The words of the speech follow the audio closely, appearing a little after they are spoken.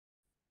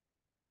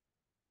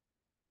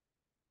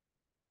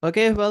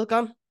Okay,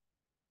 welcome.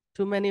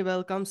 Too many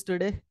welcomes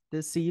today,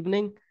 this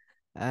evening.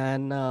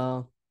 And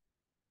I'm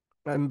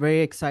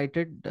very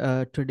excited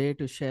today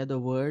to share the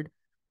word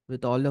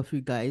with all of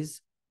you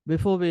guys.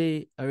 Before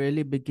we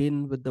really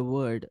begin with the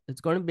word, it's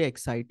going to be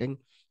exciting.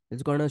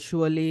 It's going to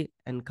surely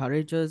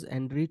encourage us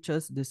and reach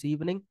us this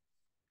evening.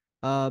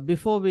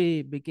 Before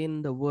we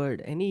begin the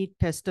word, any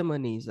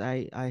testimonies?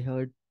 I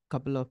heard a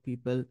couple of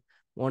people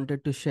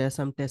wanted to share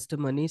some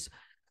testimonies.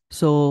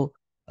 So,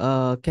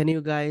 can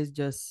you guys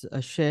just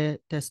share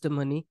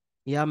testimony?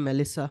 Yeah,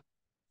 Melissa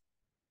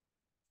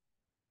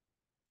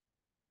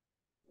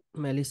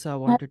Hi,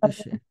 wanted to Vernul.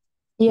 share.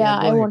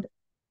 Yeah, Yeah, go ahead.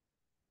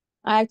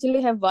 I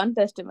actually have one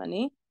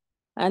testimony,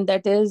 and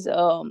that is,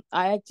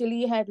 I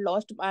actually had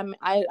lost.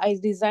 I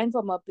resigned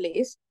from a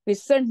place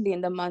recently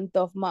in the month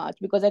of March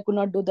because I could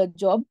not do the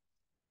job,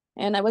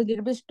 and I was a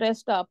little bit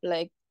stressed up.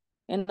 Like,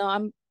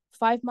 I'm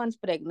 5 months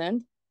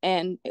pregnant,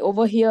 and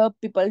over here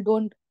people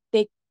don't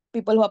take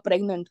people who are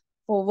pregnant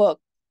for work.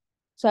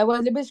 So I was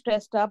a little bit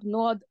stressed up.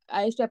 No,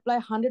 I used to apply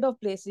hundred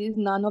of places.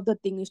 None of the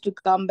things to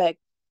come back.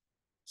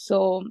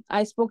 So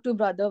I spoke to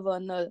Brother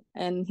Vernul,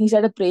 and he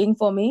started praying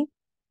for me.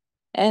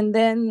 And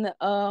then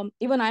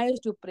even I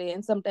used to pray,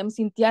 and sometimes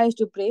Cynthia used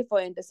to pray for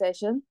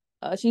intercession.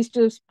 She used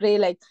to pray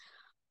like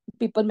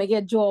people may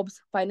get jobs,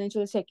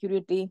 financial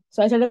security.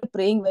 So I started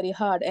praying very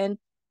hard. And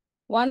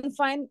one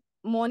fine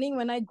morning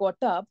when I got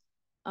up,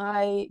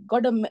 I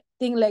got a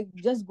thing like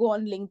just go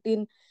on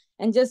LinkedIn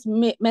and just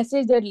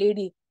message that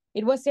lady.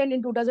 It was sent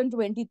in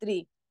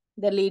 2023,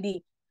 the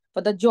lady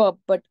for the job,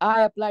 but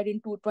I applied in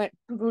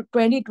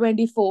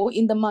 2024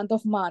 in the month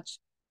of March.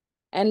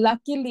 And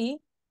luckily,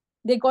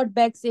 they got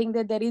back saying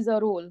that there is a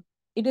role.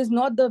 It is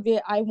not the way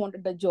I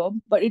wanted the job,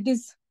 but it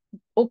is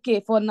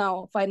okay for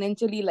now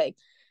financially. Like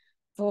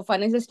for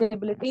financial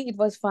stability, it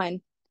was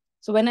fine.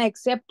 So when I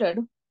accepted,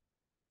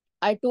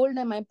 I told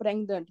them I'm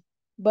pregnant.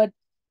 But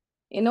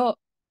you know,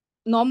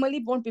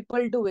 normally what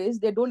people do is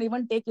they don't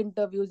even take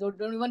interviews or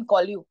don't even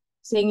call you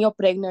saying you're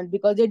pregnant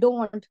because they don't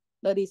want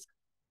the risk.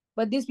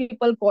 But these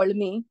people called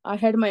me. I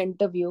had my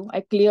interview.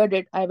 I cleared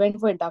it. I went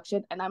for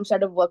induction and I'm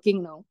started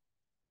working now.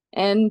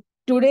 And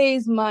today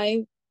is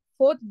my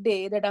fourth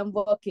day that I'm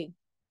working,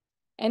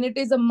 and it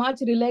is a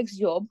much relaxed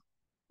job.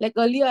 Like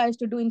earlier I used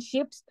to do in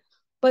shifts,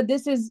 but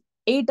this is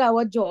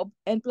 8-hour job,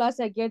 and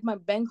plus I get my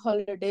bank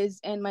holidays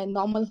and my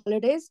normal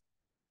holidays.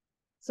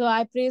 So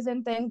I praise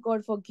and thank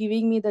God for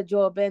giving me the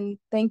job, and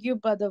thank you,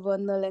 Brother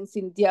Vernal and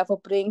Cynthia, for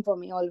praying for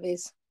me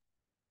always.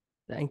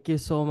 Thank you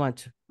so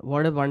much.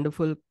 What a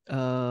wonderful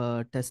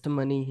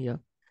testimony here.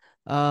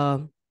 Uh,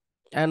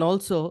 and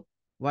also,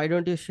 why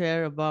don't you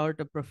share about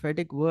a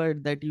prophetic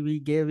word that we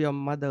gave your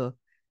mother?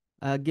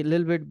 Get a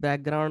little bit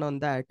background on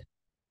that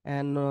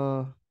and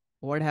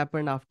what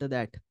happened after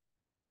that.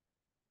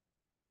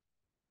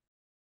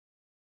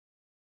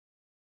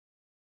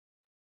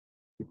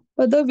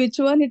 Brother, which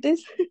one it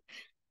is?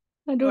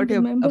 I don't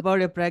remember. About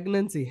your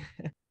pregnancy.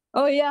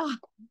 Oh yeah,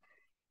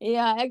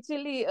 yeah.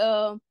 Actually,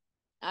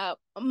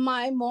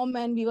 my mom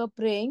and we were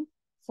praying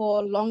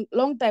for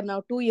long time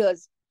now, 2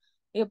 years.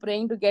 We are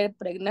praying to get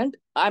pregnant.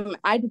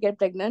 I to get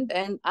pregnant,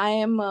 and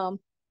I'm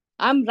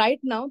right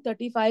now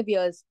 35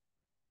 years.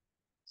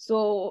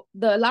 So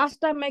the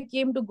last time I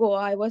came to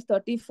Goa, I was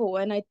 34,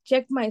 and I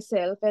checked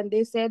myself, and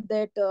they said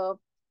that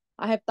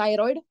I have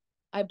thyroid,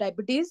 I have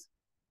diabetes.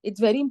 It's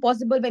very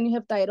impossible when you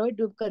have thyroid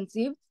to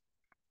conceive.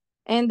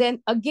 And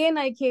then again,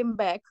 I came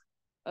back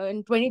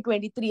in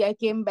 2023. I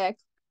came back,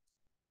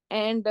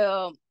 and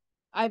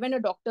I went to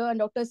doctor, and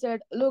doctor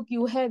said, "Look,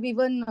 you have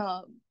even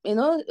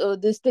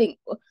this thing,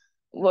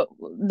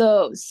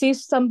 the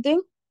cyst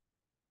something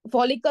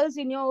follicles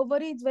in your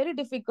ovary. It's very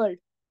difficult."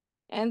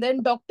 And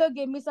then doctor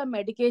gave me some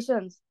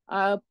medications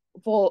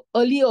for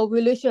early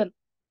ovulation,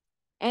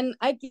 and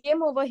I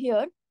came over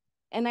here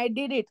and I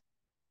did it.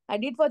 I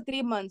did for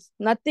 3 months,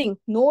 nothing,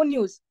 no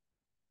news.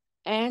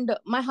 And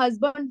my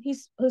husband, he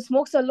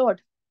smokes a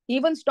lot. He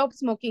even stopped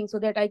smoking so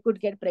that I could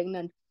get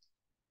pregnant.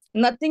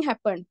 Nothing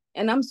happened,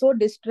 and I'm so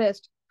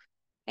distressed.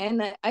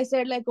 And I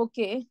said like,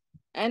 okay.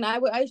 And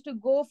I used to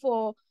go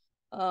for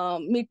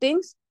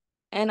meetings,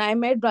 and I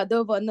met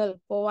Brother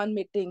Vernal for one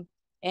meeting.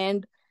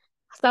 And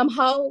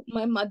somehow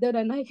my mother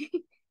and I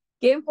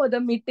came for the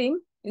meeting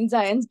in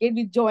Zion's Gate.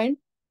 We joined,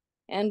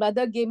 and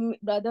Brother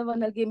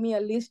Vernal gave me a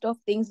list of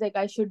things like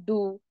I should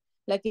do,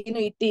 like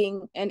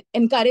eating and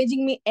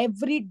encouraging me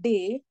every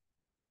day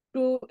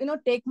to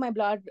take my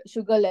blood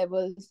sugar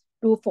levels,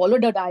 to follow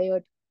the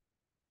diet,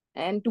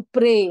 and to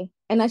pray.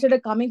 And I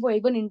started coming for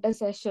even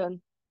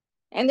intercession,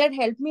 and that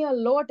helped me a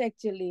lot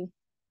actually.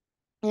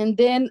 And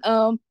then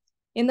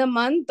in the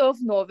month of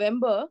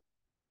November,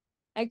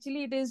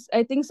 actually it is,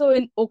 I think so,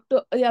 in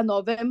October, yeah,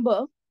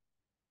 November,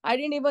 I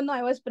didn't even know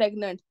I was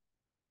pregnant.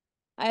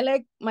 I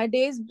like my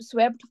days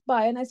swept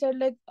by, and I said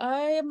like,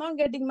 I am not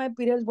getting my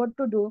periods, what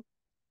to do?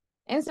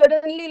 And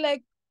suddenly,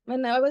 like,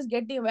 when I was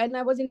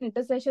in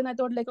intercession, I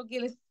thought like,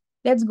 okay,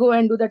 let's go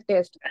and do the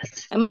test.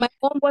 And my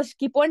mom was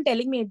keep on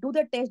telling me, do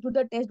the test, do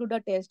the test, do the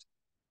test.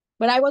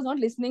 But I was not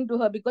listening to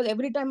her, because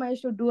every time I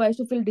used to do, I used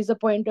to feel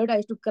disappointed, I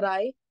used to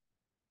cry.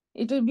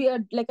 It will be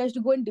like I used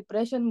to go in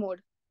depression mode.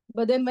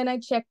 But then when I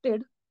checked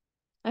it,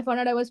 I found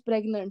out I was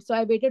pregnant. So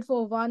I waited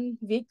for 1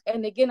 week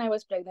and again I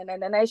was pregnant.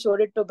 And then I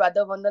showed it to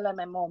brother Vandal and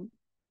my mom.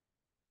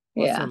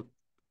 Yeah. Awesome.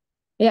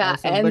 Yeah.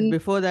 Awesome. But And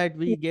before that,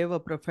 we gave a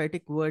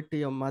prophetic word to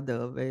your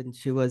mother when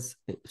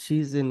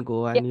she's in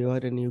Goa yeah. and you are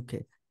in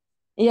UK.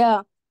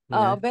 Yeah.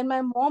 Yeah. When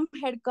my mom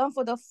had come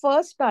for the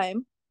first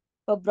time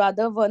for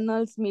brother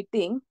Vernul's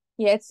meeting,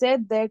 he had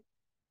said that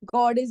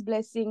God is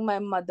blessing my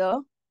mother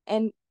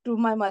and to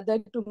my mother,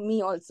 to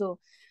me also.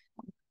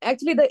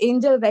 Actually, the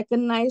angel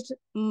recognized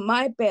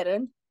my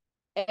parent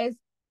as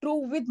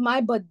true with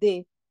my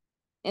birthday,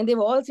 and they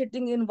were all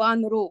sitting in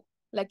one row,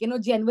 like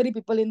January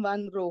people in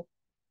one row.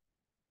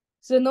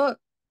 So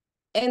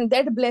and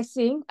that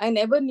blessing, I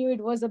never knew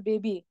it was a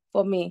baby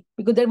for me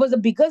because that was the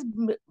biggest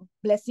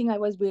blessing I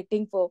was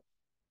waiting for.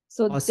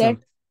 So that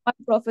Awesome. my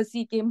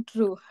prophecy came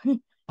true,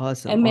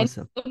 Awesome. and many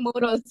Awesome.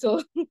 more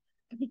also.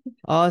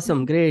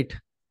 Awesome. Great.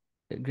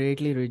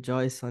 Greatly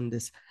rejoice on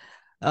this.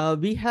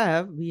 We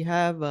have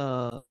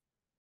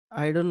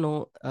I don't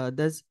know,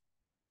 there's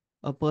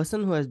a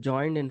person who has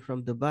joined in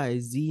from Dubai,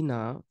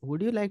 Zina.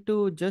 Would you like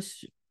to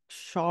just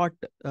short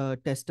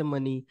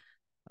testimony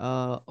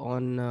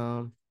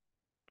on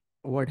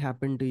what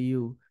happened to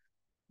you,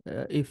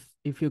 if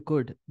you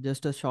could,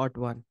 just a short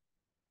one,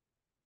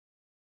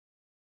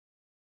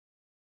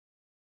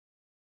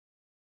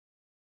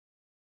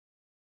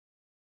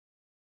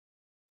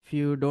 if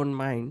you don't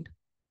mind.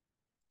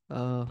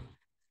 Uh,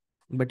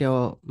 but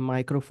your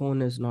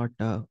microphone is not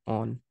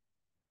on.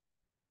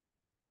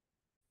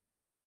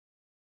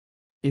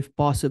 If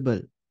possible,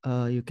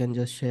 you can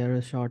just share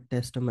a short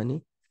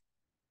testimony.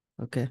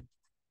 Okay,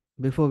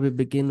 before we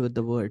begin with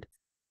the word.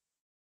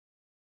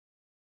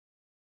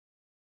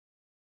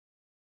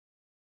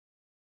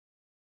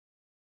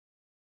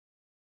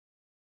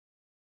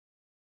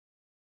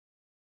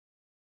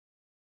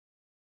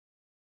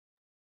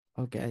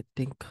 Okay, I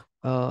think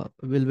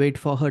we'll wait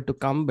for her to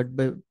come, but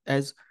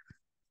as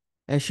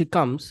she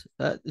comes,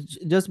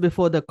 just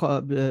before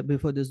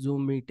before the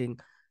Zoom meeting,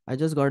 I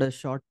just got a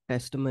short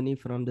testimony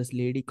from this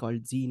lady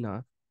called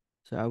Zina.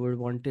 So I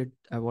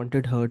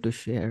wanted her to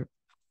share.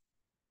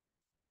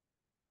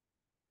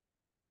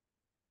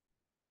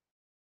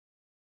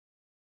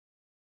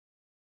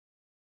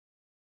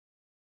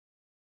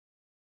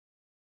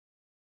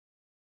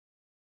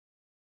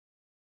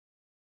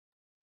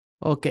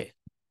 Okay.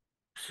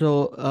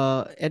 So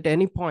at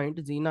any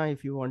point, Zina,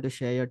 if you want to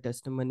share your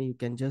testimony, you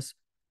can just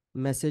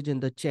message in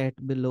the chat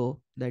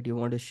below that you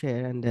want to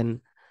share, and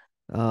then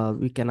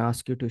we can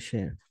ask you to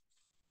share.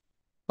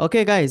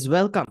 Okay, guys,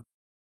 welcome.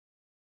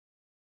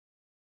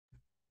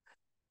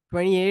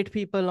 28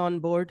 people on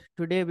board.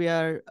 Today we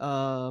are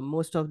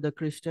most of the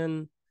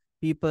Christian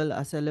people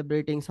are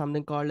celebrating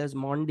something called as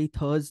Maundy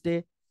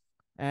Thursday.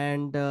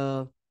 And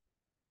uh,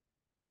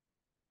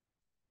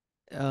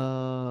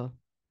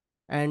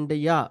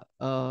 yeah,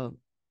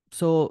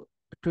 so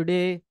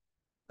today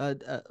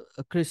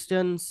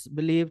Christians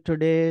believe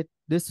today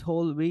this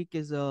whole week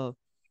is a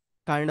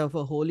kind of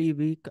a holy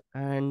week.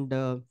 And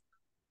am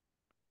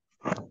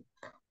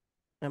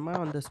I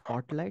on the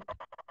spotlight?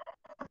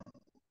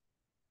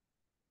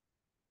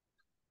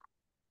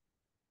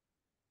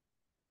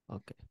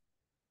 Okay.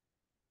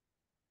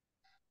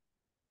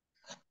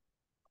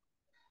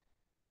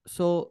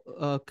 So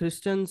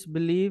Christians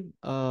believe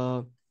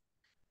let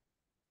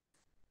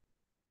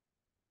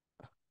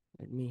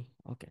me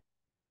okay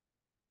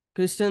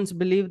Christians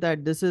believe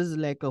that this is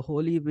like a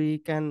holy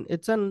week, and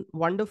it's a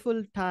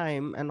wonderful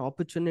time and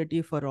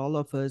opportunity for all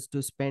of us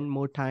to spend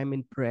more time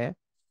in prayer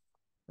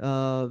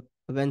uh,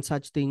 when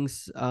such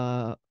things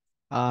are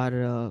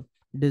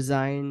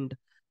designed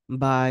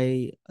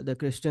by the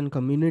Christian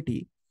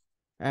community.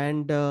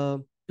 And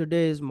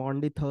today is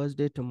Maundy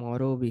Thursday.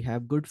 Tomorrow we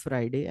have Good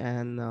Friday,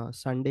 and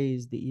Sunday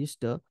is the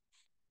Easter.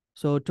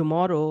 So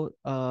tomorrow,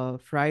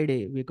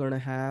 Friday, we're gonna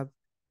have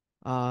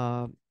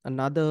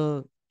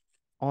another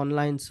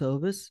online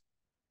service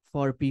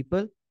for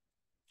people,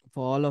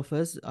 for all of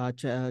us,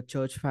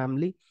 church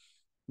family.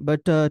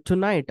 But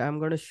tonight, I'm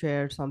gonna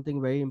share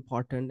something very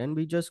important, and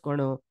we just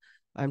gonna.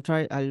 I'll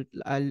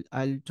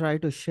try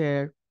to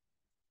share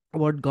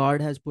what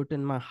God has put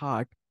in my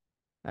heart,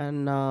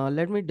 and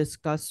let me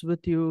discuss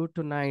with you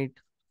tonight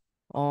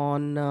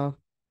on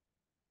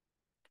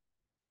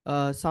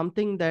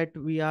something that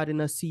we are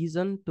in a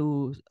season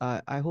to.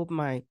 I hope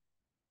my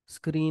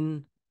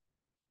screen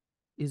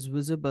is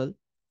visible.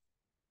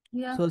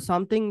 Yeah. So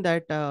something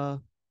that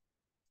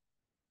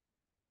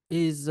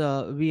is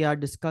we are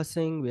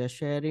discussing, we are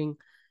sharing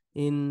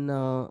in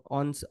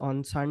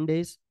on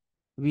Sundays.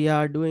 We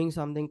are doing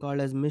something called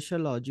as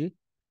missiology,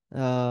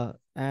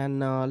 and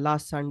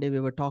last Sunday we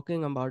were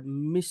talking about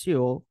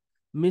missio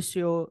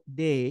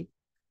day,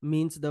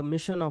 means the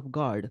mission of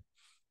God.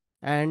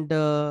 And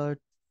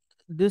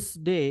this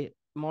day,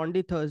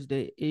 Maundy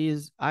Thursday,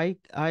 is I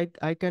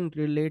can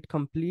relate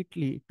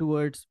completely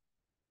towards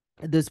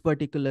this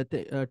particular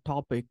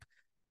topic.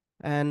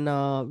 And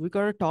we're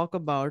going to talk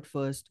about,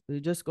 first we're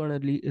just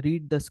going to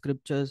read the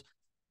scriptures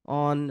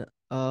on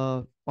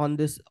on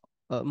this,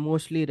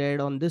 mostly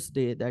read on this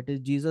day, that is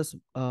Jesus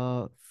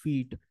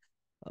feet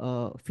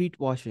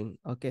washing.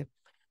 Okay,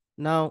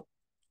 now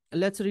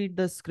let's read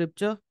the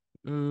scripture.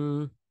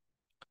 Mm,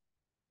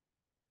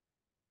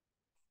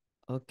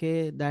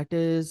 okay, that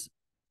is,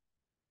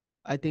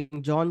 I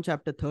think, John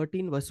chapter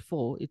 13 verse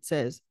 4. It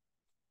says,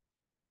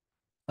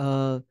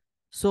 uh,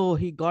 so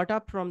he got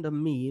up from the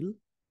meal,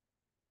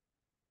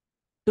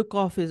 took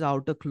off his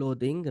outer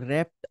clothing,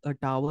 wrapped a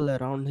towel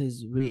around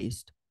his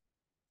waist.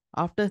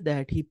 After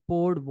that, he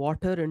poured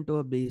water into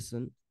a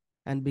basin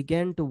and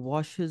began to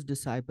wash his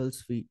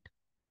disciples' feet,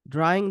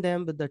 drying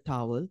them with the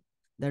towel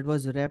that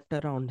was wrapped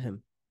around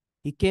him.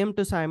 He came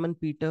to Simon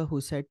Peter, who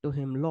said to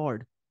him,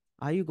 Lord,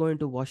 are you going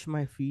to wash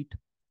my feet?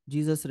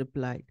 Jesus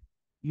replied,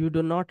 you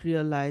do not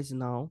realize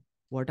now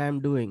what I am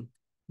doing,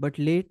 but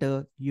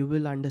later you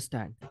will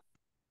understand.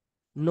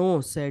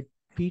 No, said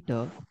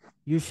Peter,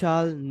 you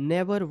shall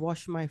never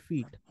wash my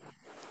feet.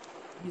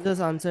 Jesus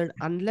answered,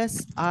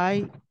 unless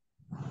I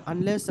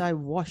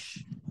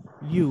wash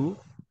you,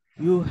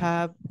 you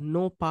have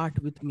no part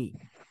with me.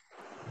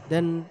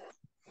 Then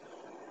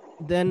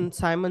then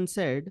Simon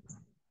said,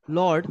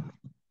 Lord,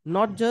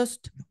 not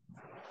just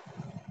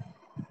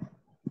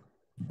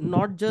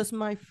not just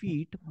my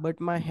feet, but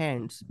my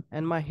hands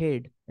and my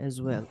head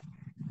as well.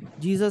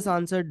 Jesus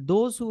answered,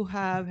 those who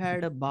have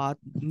had a bath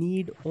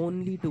need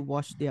only to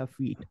wash their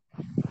feet.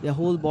 Their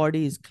whole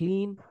body is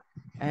clean,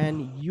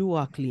 and you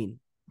are clean,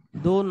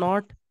 though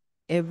not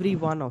every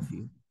one of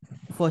you.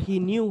 For he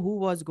knew who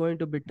was going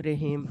to betray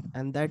him,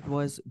 and that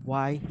was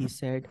why he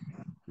said,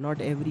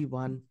 not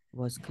everyone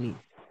was clean.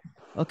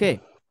 Okay,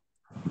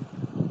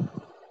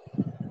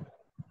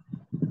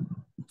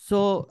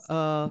 so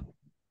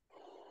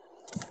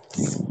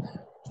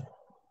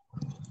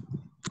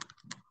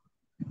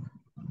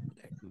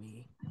let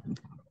me.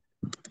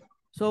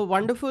 So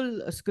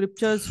wonderful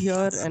scriptures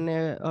here, and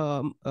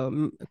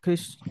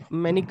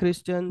many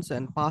Christians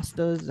and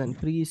pastors and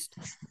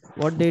priests,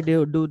 what they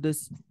do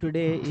this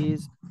today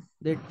is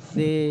that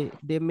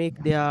they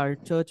make their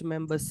church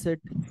members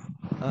sit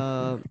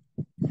uh,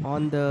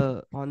 on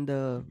uh,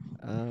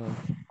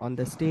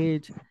 the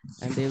stage,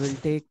 and they will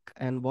take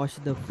and wash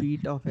the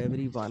feet of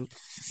everyone.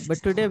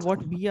 But today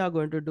what we are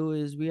going to do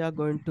is we are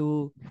going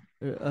to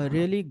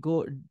really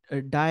go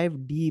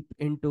dive deep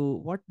into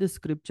what this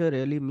scripture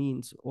really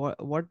means.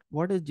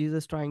 What is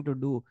Jesus trying to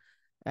do,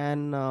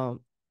 and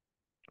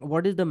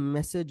what is the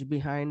message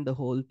behind the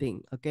whole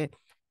thing. Okay,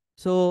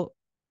 so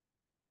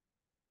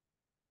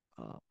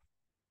uh,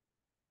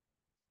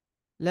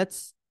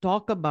 let's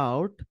talk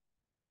about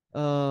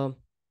uh,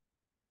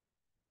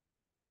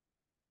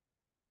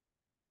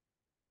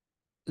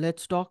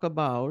 let's talk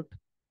about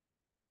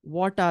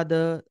what are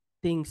the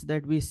things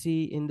that we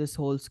see in this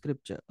whole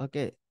scripture.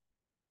 Okay,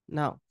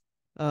 now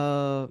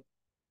uh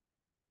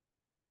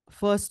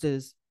first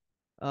is,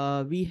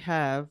 we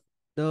have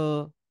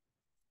the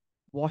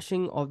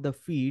washing of the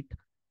feet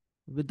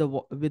with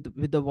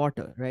with the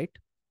water, right?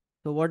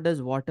 So what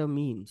does water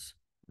means,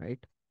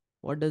 right?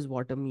 What does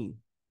water mean?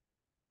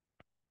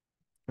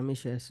 Let me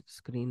share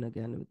screen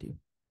again with you.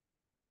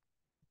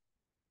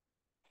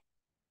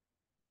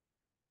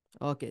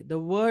 Okay, the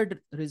word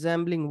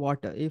resembling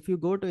water. If you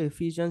go to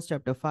Ephesians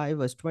chapter 5,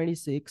 verse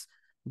 26,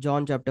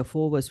 John chapter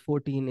 4, verse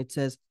 14, it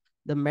says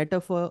the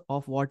metaphor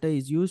of water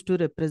is used to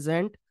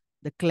represent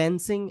the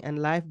cleansing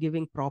and life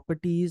giving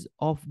properties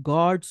of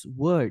God's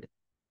word.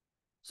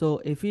 So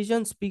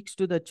Ephesians speaks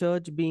to the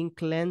church being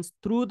cleansed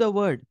through the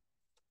word,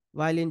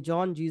 while in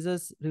John,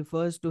 Jesus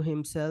refers to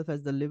himself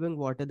as the living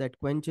water that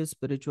quenches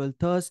spiritual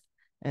thirst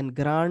and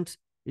grants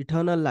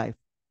eternal life.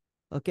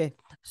 Okay,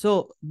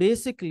 so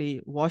basically,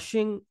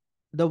 washing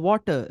the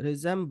water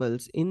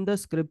resembles in the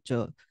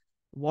scripture,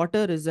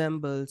 water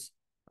resembles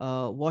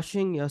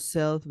washing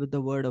yourself with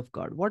the word of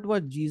God. What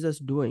was Jesus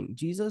doing?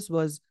 Jesus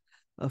was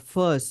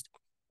first,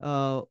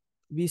 uh,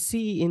 we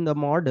see in the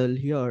model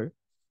here,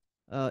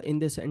 in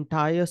this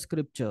entire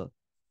scripture,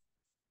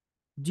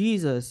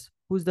 Jesus,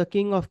 who's the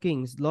King of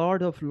Kings,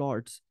 Lord of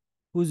Lords,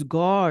 whose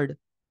God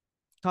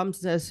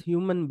comes as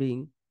human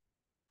being,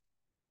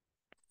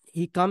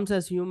 he comes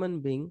as human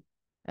being,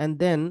 and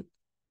then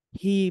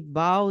he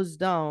bows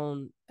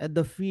down at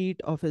the feet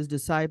of his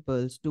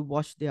disciples to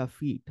wash their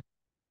feet.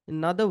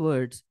 In other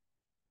words,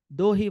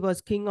 though he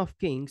was King of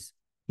Kings,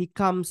 he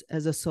comes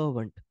as a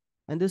servant.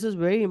 And this is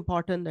very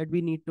important that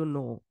we need to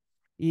know,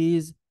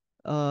 is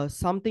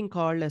something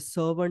called as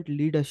servant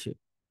leadership.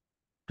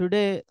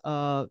 Today,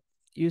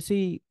 you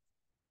see,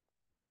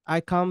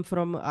 I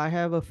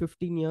have a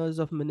 15 years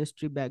of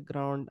ministry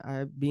background.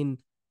 I've been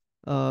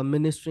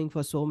ministering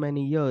for so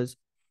many years.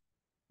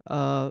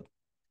 Uh,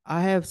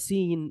 I have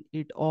seen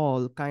it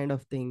all kind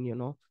of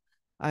thing.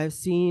 I've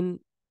seen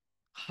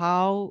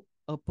how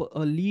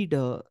a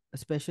leader,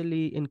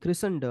 especially in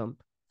Christendom,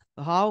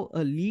 how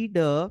a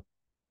leader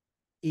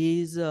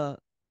is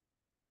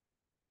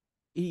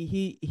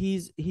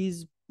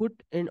he's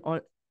put in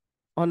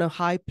on a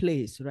high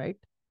place, right?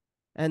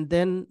 And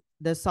then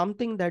there's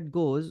something that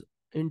goes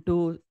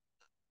into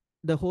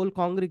the whole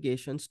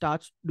congregation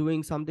starts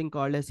doing something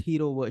called as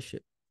hero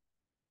worship.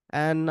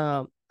 And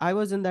I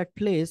was in that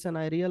place and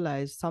I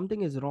realized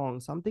something is wrong,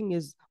 something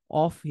is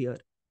off here.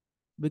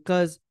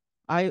 Because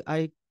i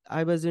i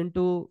I was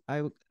into,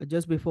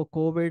 just before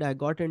COVID, I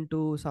got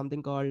into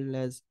something called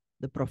as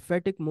the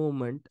prophetic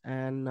movement.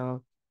 And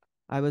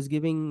I was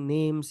giving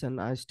names, and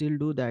I still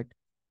do that,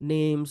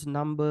 names,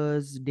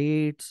 numbers,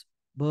 dates,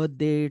 birth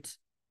dates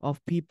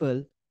of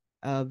people,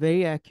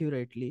 very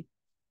accurately.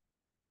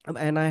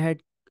 And I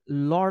had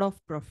lot of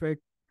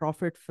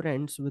prophet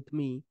friends with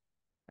me.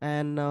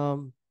 And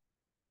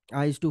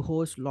I used to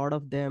host a lot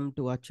of them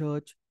to our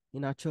church,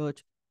 in our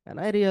church. And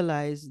I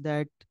realized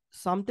that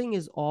something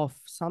is off,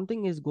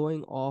 something is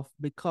going off,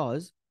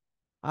 because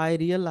I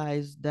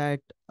realized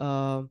that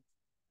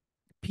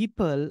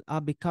people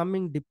are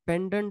becoming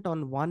dependent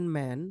on one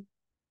man,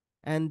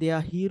 and they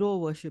are hero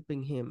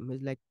worshiping him.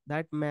 It's like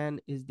that man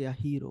is their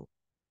hero.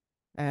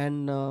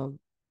 And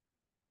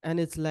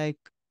it's like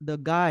the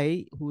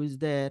guy who is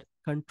there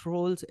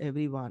controls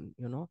everyone,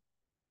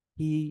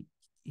 he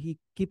he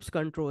keeps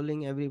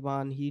controlling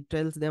everyone. He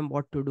tells them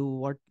what to do,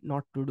 what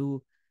not to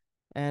do,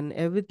 and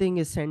everything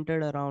is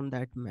centered around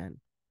that man.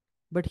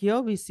 But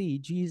here we see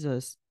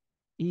Jesus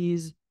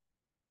is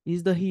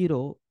the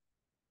hero,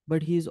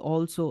 but he is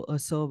also a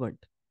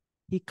servant.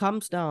 He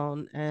comes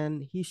down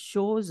and he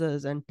shows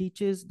us and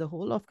teaches the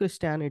whole of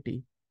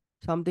Christianity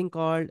something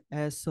called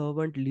as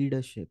servant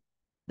leadership.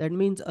 That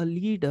means a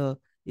leader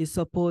is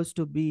supposed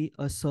to be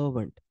a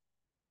servant.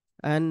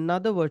 And in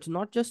other words,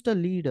 not just a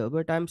leader,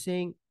 but I'm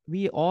saying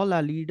we all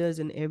are leaders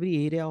in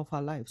every area of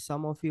our life.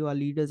 Some of you are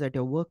leaders at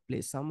your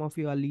workplace, some of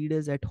you are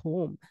leaders at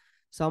home,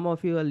 some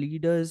of you are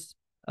leaders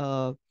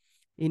uh,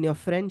 in your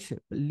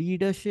friendship.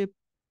 Leadership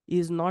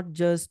is not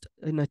just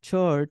in a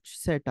church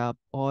setup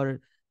or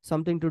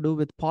something to do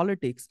with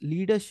politics.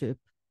 Leadership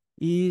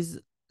is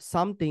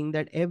something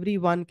that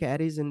everyone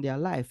carries in their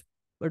life.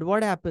 But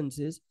what happens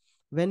is,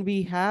 when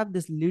we have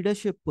this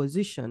leadership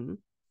position,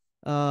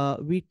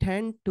 we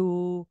tend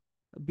to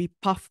be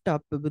puffed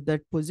up with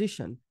that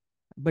position.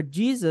 But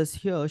Jesus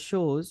here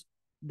shows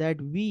that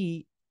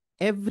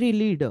every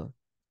leader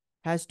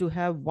has to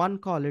have one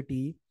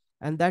quality,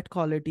 and that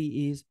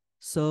quality is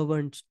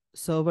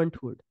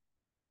servanthood.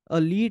 A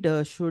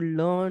leader should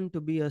learn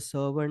to be a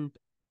servant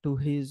to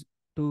his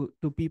to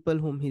people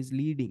whom he's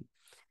leading.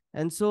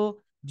 And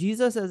so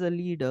Jesus as a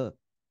leader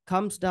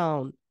comes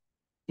down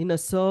in a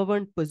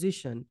servant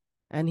position,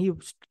 and he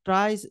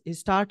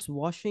starts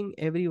washing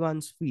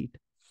everyone's feet.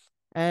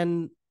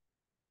 And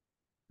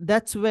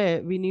that's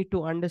where we need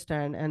to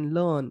understand and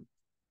learn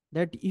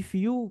that if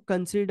you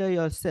consider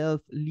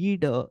yourself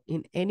leader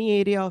in any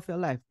area of your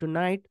life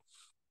tonight,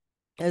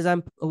 as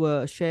I'm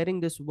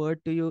sharing this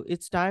word to you,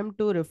 it's time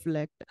to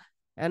reflect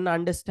and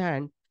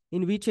understand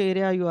in which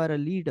area you are a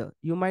leader.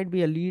 You might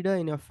be a leader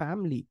in your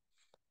family,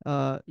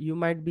 you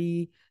might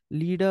be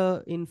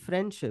leader in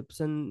friendships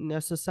and in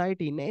your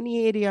society. In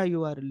any area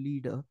you are a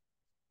leader,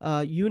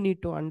 you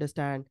need to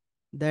understand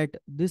that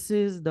this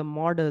is the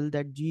model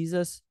that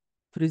Jesus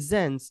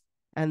presents,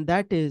 and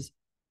that is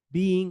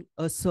being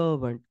a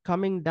servant,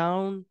 coming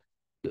down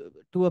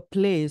to a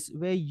place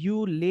where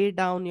you lay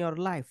down your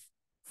life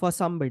for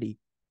somebody.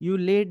 You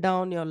lay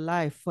down your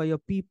life for your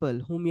people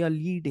whom you're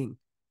leading.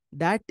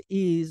 That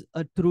is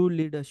a true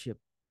leadership.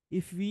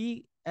 If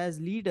we as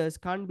leaders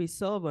can't be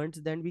servants,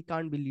 then we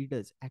can't be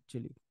leaders,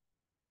 actually.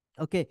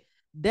 Okay.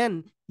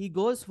 Then he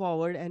goes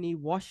forward and he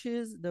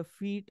washes the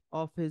feet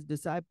of his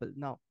disciple.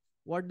 Now,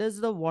 what does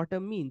the water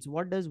means?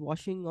 What does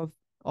washing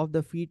of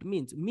the feet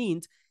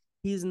means?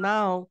 He's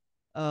now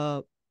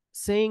uh,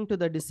 saying to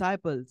the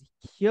disciples,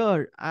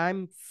 here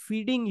I'm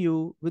feeding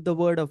you with the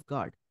word of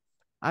God.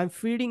 I'm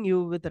feeding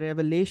you with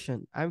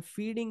revelation. I'm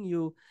feeding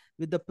you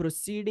with the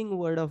proceeding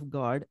word of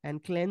God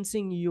and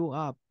cleansing you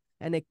up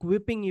and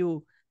equipping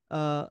you.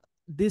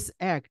 This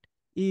act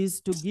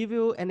is to give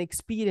you an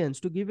experience,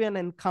 to give you an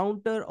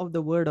encounter of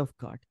the word of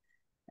God.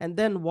 And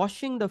then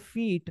washing the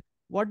feet,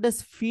 what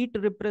does feet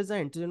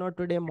represent?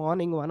 Today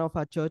morning, one of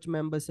our church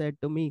members said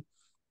to me,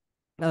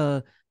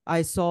 uh,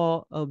 I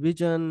saw a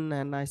vision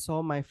and I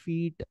saw my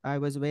feet. I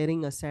was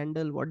wearing a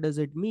sandal. What does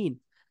it mean?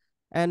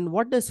 And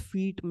what does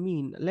feet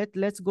mean?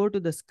 Let's go to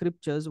the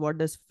scriptures. What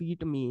does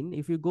feet mean? Uh,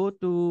 if you go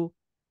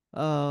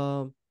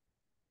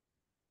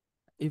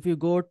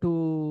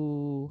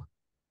to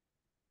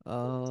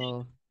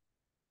uh,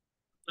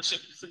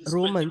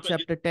 Romans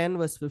chapter 10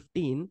 verse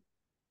 15,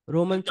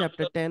 Romans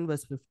chapter 10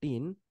 verse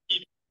 15.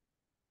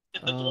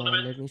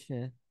 Let me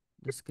share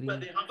the screen. Let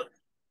me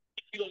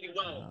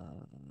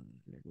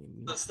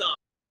mute.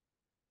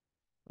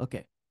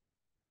 Okay.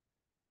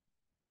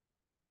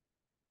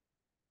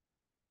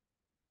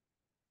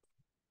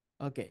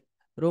 Okay.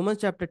 Romans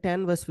chapter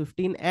 10 verse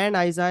 15 and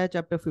Isaiah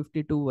chapter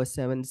 52 verse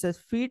 7 says,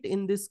 feet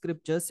in this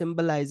scripture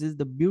symbolizes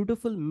the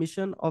beautiful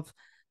mission of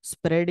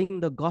spreading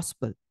the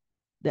gospel.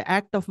 The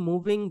act of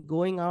moving,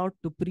 going out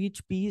to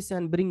preach peace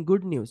and bring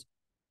good news,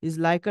 is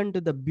likened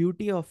to the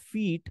beauty of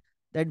feet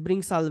that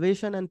bring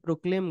salvation and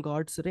proclaim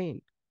God's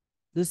reign.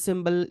 This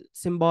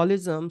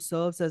symbolism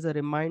serves as a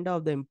reminder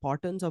of the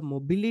importance of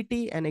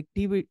mobility and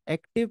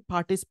active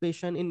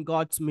participation in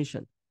God's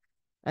mission.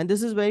 And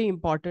this is very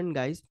important,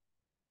 guys.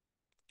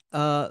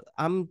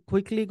 I'm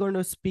quickly going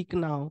to speak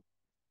now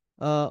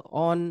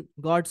on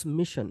God's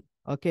mission.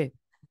 Okay.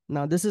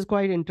 Now, this is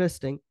quite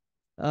interesting.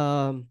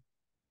 Um,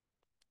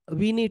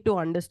 we need to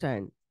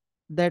understand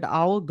that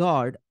our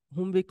God,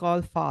 whom we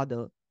call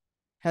Father,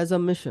 has a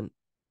mission.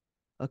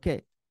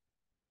 Okay.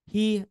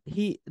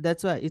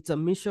 That's why it's a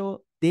mission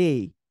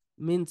day,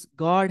 means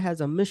God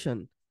has a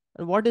mission.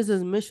 And what is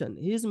his mission?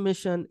 His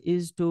mission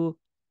is to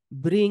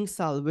bring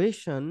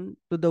salvation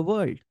to the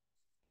world.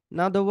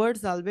 Now, the word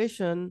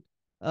salvation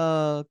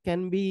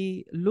can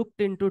be looked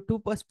into two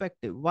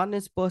perspectives. One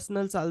is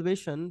personal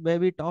salvation, where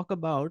we talk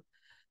about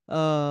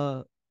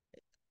uh,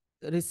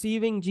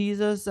 receiving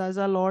Jesus as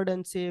our Lord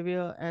and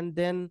Savior, and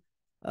then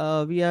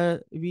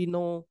we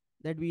know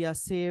that we are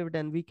saved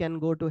and we can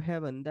go to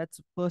heaven. That's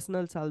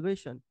personal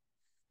salvation.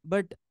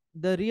 But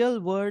the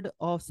real word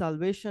of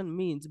salvation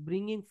means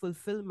bringing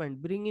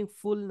fulfillment, bringing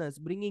fullness,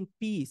 bringing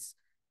peace.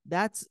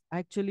 That's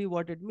actually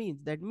what it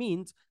means. That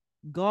means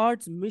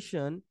God's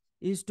mission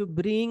is to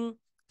bring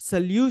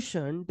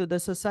solution to the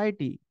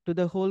society, to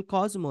the whole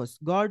cosmos.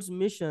 God's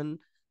mission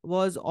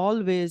was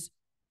always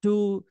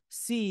to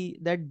see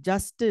that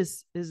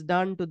justice is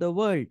done to the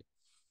world.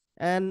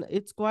 And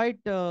it's quite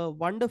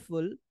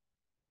wonderful,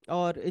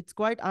 or it's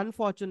quite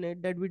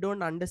unfortunate that we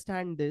don't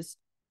understand this,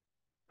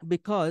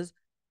 because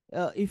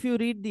if you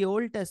read the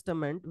Old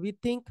Testament, we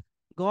think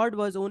God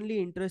was only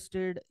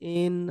interested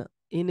in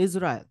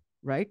Israel,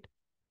 right?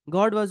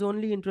 God was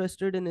only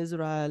interested in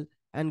Israel,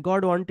 and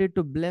God wanted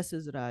to bless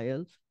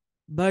Israel.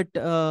 But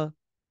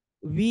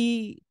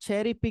we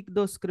cherry pick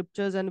those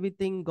scriptures and we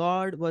think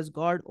God was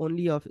God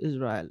only of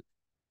Israel.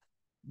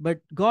 But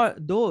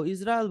God, though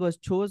Israel was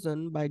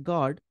chosen by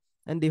God,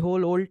 and the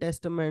whole Old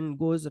Testament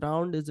goes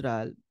around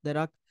Israel,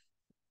 there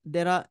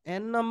are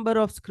n number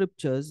of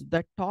scriptures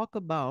that talk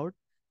about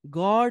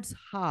God's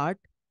heart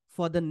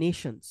for the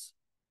nations.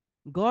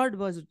 God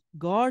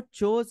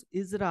chose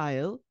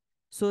Israel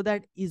so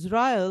that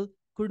Israel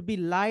could be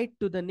light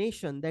to the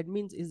nation. That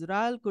means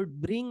Israel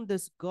could bring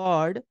this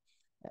God,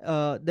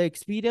 the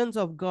experience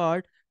of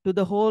God, to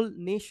the whole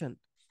nation.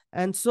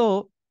 And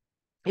so,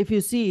 if you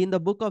see in the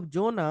book of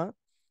Jonah,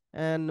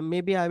 and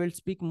maybe I will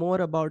speak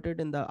more about it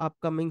in the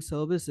upcoming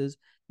services.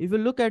 If you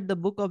look at the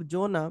book of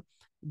Jonah,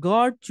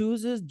 God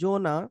chooses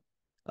Jonah,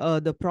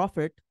 the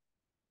prophet,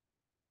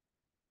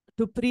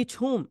 to preach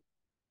whom?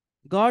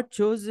 God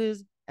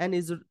chooses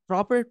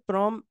prophet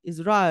from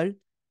Israel.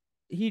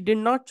 He did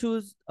not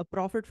choose a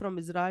prophet from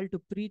Israel to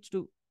preach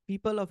to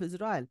people of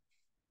Israel.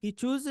 He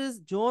chooses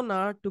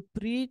Jonah to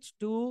preach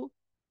to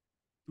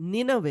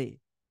Nineveh.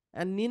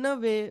 And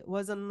Nineveh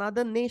was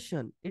another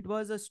nation. It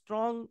was a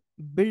strong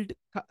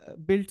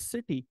built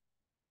city.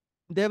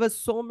 There were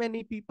so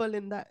many people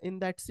in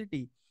that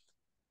city.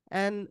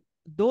 And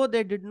though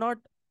they did not,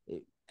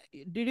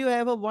 did you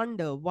ever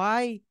wonder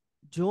why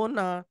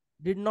Jonah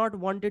did not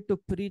wanted to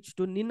preach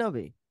to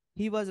Nineveh?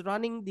 He was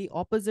running the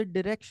opposite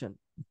direction.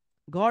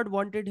 God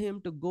wanted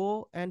him to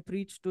go and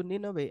preach to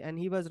Nineveh, and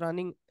he was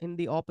running in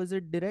the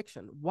opposite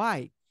direction.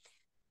 Why?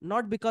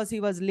 Not because he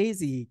was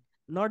lazy,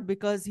 not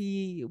because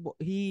he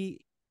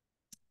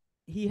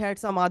had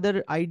some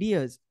other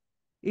ideas.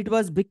 It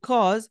was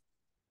because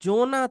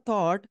Jonah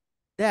thought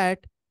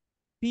that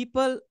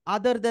people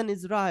other than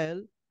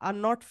Israel are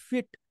not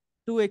fit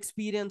to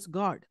experience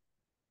God.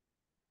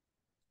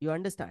 You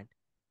understand?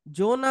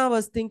 Jonah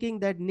was thinking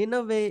that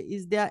Nineveh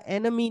is their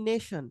enemy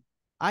nation.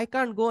 I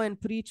can't go and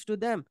preach to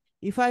them.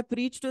 If I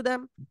preach to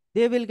them,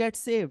 they will get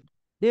saved.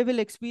 They will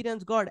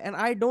experience God. And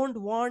I don't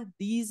want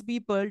these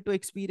people to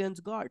experience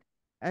God.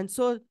 And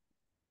so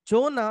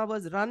Jonah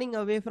was running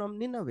away from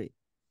Nineveh.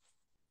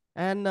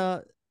 And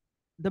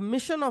the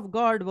mission of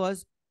God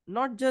was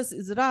not just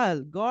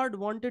Israel. God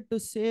wanted to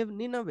save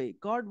Nineveh.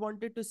 God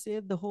wanted to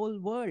save the whole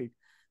world,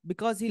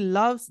 because he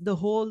loves the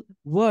whole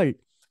world.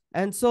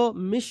 And so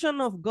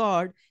mission of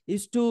God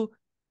is to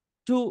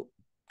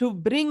to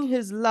bring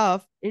his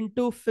love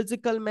into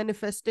physical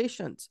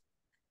manifestations.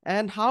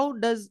 And how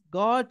does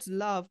God's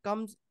love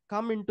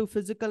come into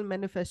physical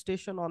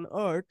manifestation on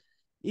earth?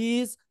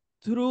 Is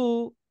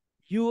through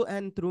you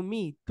and through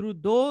me, through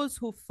those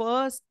who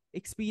first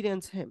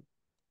experience him.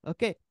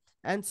 Okay.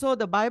 And so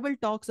the Bible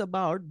talks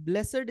about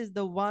blessed is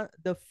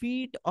the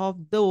feet of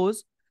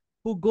those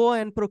who go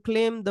and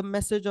proclaim the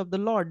message of the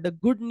Lord, the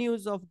good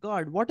news of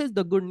God. What is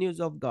the good news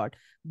of God?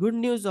 Good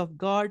news of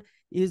God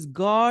is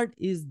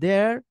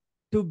there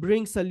to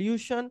bring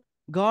solution.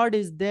 God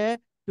is there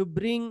to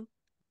bring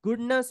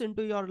goodness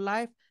into your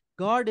life.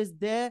 God is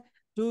there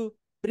to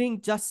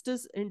bring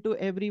justice into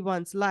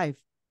everyone's life.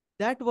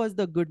 That was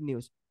the good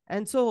news.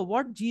 And so,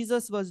 what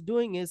Jesus was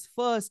doing is,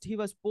 first, he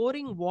was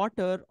pouring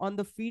water on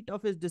the feet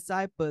of his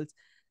disciples,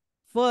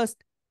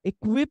 first,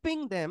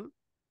 equipping them,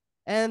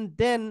 and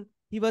then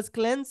he was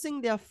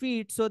cleansing their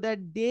feet so that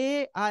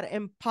they are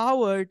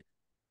empowered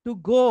to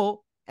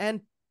go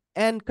and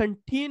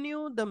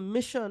continue the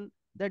mission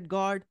that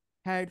God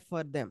had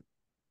for them.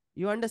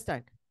 You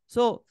understand?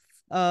 So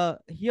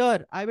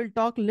here I will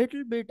talk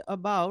little bit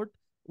about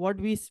what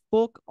we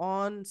spoke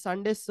on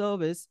Sunday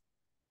service.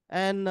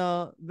 And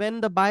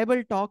when the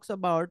Bible talks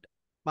about,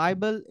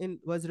 Bible in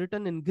was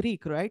written in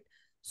Greek, right?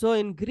 So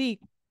in Greek,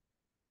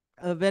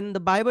 when the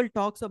Bible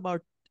talks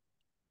about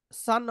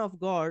son of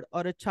God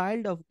or a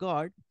child of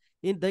God,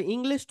 in the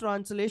English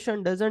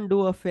translation doesn't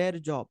do a fair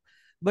job.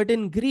 But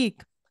in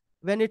Greek,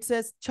 when it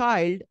says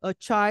child, a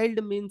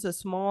child means a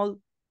small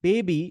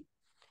baby.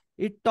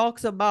 It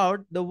talks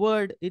about the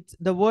word, it's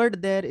the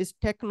word there is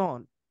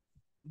technon.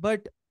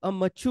 But a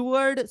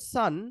matured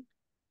son,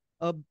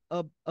 a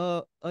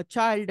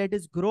child that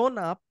is grown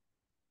up,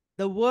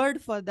 the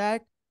word for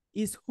that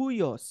is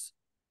huios.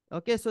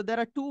 Okay, so there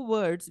are two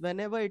words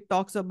whenever it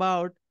talks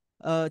about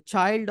a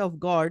child of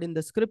God in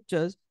the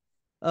scriptures.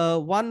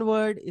 One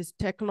word is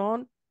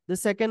technon, the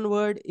second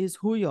word is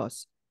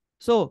huios.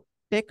 So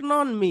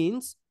technon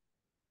means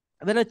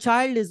when a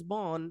child is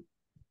born,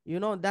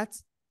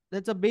 that's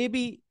a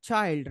baby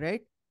child,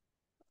 right?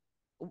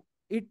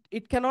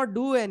 It cannot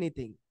do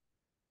anything.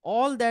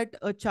 All that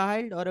a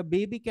child or a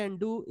baby can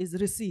do is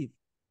receive.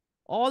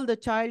 All the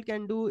child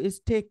can do is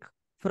take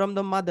from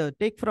the mother,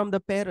 take from the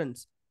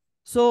parents.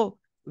 So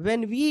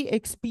when we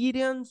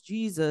experience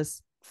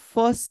Jesus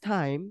first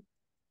time,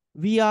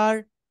 we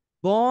are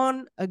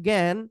born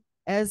again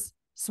as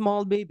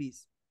small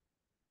babies.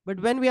 But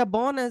when we are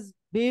born as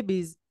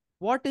babies,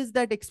 what is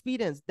that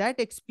experience? That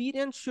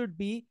experience should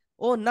be,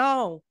 oh,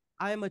 now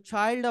I am a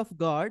child of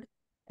God,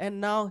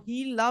 and now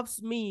He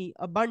loves me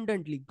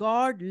abundantly.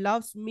 God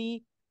loves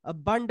me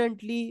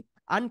abundantly,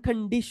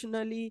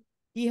 unconditionally.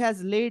 He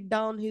has laid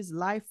down His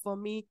life for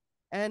me.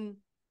 And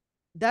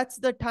that's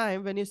the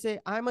time when you say,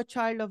 I'm a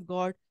child of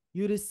God,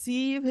 you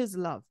receive His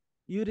love.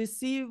 You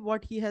receive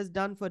what He has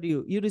done for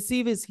you. You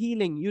receive His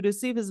healing. You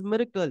receive His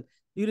miracle.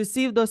 You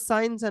receive those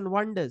signs and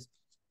wonders.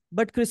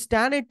 But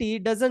Christianity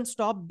doesn't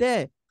stop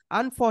there.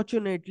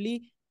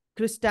 Unfortunately,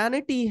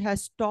 Christianity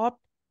has stopped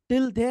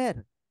till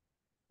there,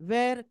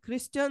 where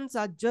Christians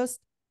are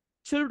just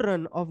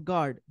children of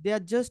God. They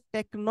are just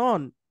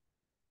technon.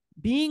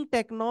 Being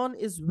technon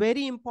is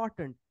very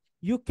important.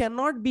 You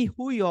cannot be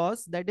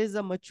huios, that is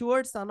a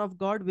matured son of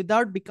God,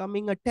 without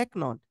becoming a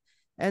technon.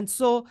 And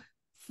so,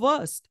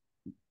 first,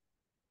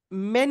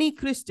 many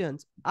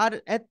Christians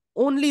are at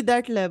only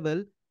that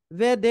level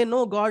where they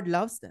know God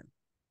loves them,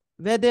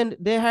 where then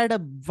they had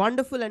a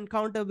wonderful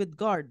encounter with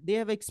God. They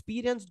have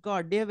experienced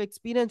God. They have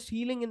experienced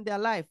healing in their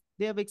life.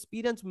 They have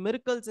experienced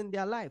miracles in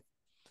their life.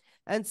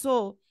 And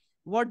so,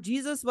 what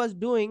Jesus was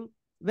doing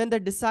when the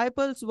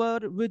disciples were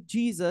with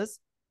Jesus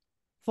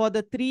for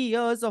the 3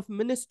 years of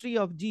ministry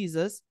of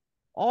Jesus,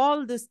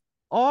 all this,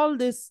 all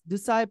these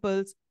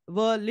disciples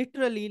were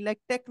literally like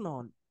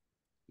technon.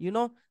 you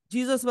know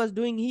Jesus was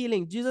doing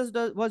healing.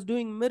 Was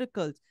doing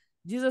miracles.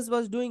 Jesus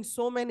was doing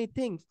so many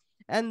things,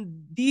 and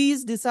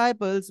these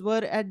disciples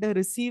were at the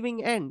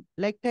receiving end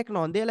like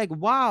technon. They're like,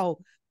 wow,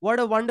 what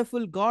a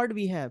wonderful God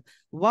we have.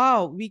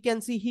 Wow, we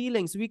can see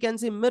healings, we can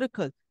see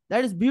miracles.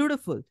 That is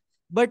beautiful.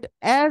 But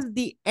as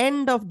the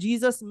end of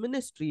Jesus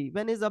ministry,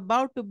 when he's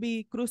about to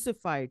be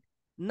crucified,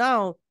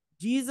 now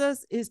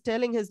Jesus is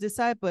telling his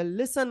disciple,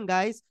 listen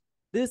guys,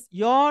 this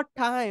your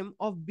time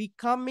of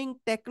becoming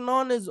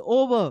technon is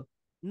over.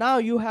 Now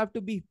you have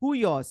to be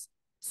huios.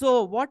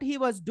 So what he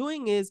was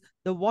doing is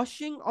the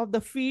washing of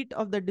the feet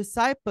of the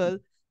disciple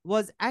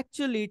was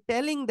actually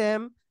telling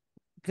them,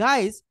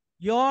 guys,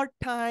 your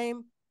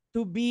time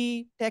to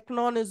be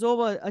technon is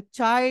over. A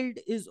child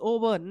is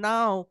over.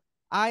 Now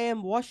I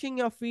am washing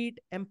your feet,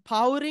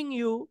 empowering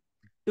you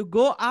to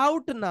go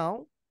out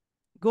now,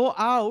 go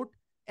out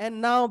and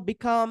now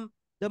become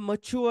the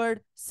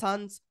matured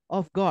sons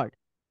of God.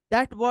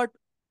 That what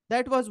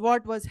that was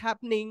what was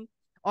happening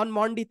on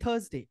Maundy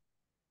Thursday.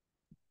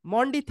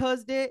 Maundy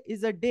Thursday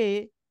is a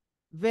day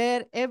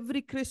where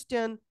every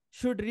Christian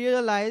should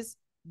realize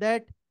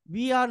that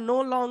we are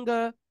no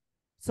longer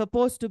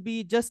supposed to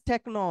be just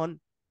technon.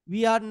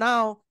 We are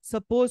now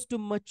supposed to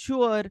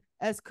mature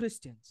as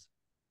Christians.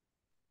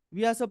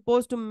 We are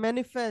supposed to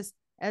manifest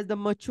as the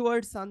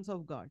matured sons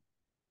of God.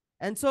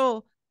 And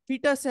so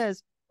Peter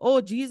says,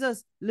 "Oh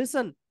Jesus,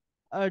 listen,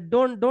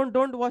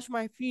 don't wash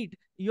my feet.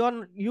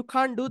 You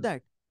can't do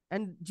that."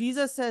 And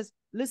Jesus says,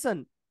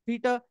 "Listen,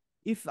 Peter,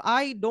 if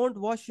I don't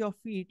wash your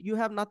feet, you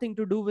have nothing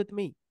to do with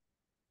me."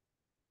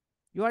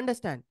 You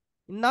understand?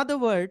 In other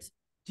words,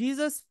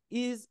 Jesus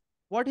is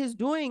what he's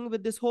doing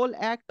with this whole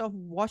act of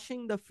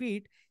washing the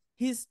feet.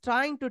 He's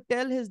trying to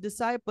tell his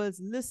disciples,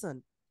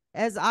 listen,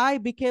 as I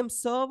became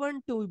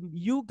servant to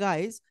you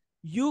guys,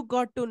 you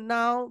got to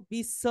now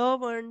be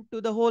servant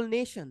to the whole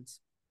nations.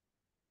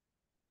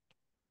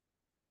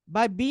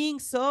 By being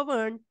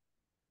servant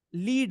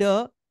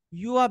leader,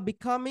 you are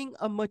becoming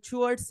a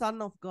matured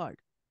son of God.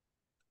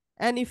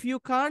 And if you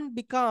can't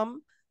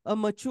become a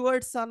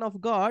matured son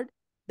of God,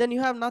 then you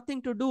have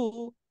nothing to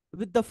do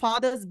with the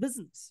Father's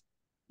business.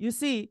 You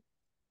see,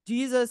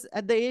 Jesus,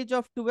 at the age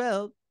of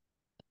 12,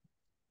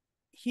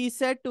 he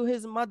said to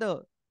his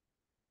mother,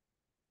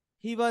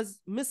 he was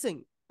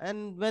missing.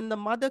 And when the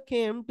mother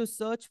came to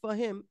search for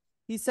him,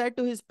 he said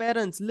to his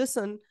parents,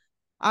 listen,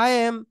 I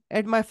am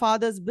at my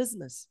father's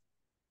business.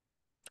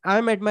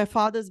 I'm at my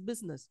father's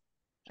business.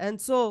 And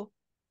so,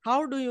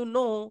 how do you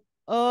know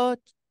a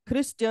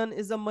Christian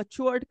is a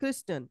matured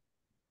Christian?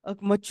 A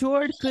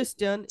matured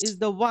Christian is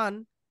the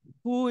one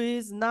who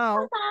is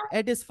now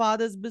at his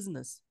father's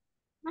business.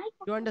 Do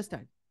you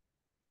understand?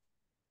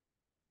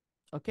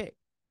 Okay.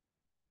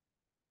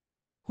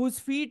 Whose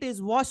feet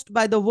is washed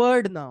by the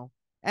word now,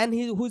 and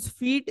whose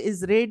feet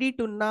is ready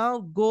to now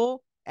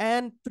go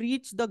and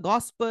preach the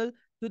gospel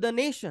to the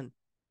nation,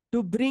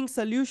 to bring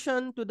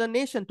solution to the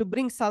nation, to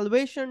bring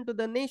salvation to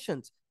the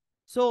nations.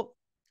 So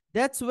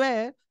that's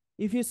where,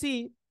 if you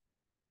see,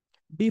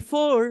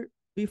 before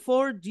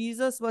before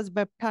Jesus was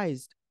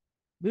baptized,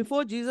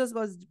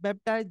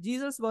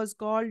 Jesus was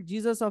called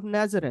Jesus of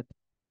Nazareth.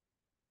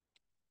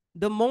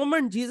 The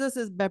moment Jesus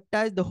is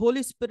baptized, the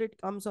Holy Spirit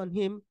comes on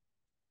him,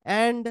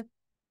 and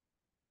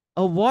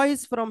a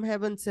voice from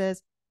heaven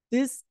says,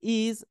 this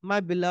is my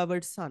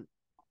beloved son.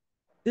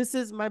 This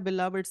is my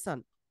beloved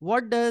son.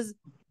 What does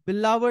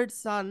beloved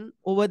son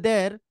over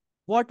there,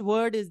 what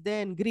word is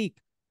there in Greek?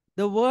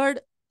 The word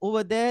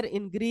over there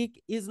in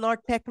Greek is not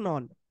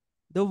teknon.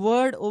 The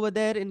word over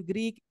there in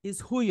Greek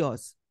is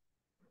huios.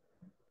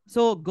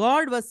 So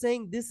God was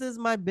saying, this is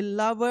my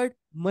beloved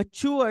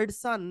matured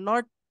son,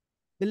 not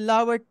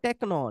beloved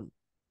teknon,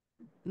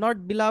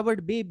 not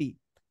beloved baby.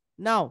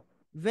 Now,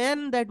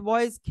 when that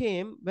voice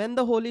came, when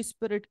the Holy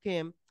Spirit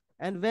came,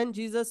 and when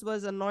Jesus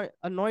was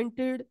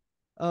anointed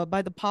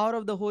by the power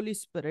of the Holy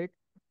Spirit,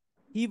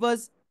 it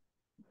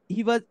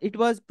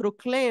was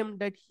proclaimed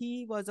that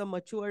he was a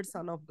matured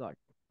son of God.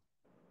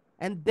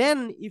 And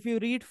then, if you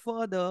read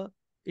further,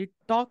 it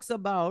talks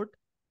about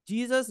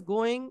Jesus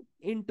going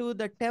into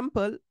the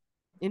temple,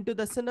 into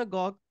the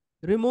synagogue,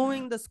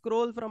 removing the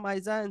scroll from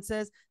Isaiah, and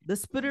says, the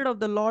Spirit of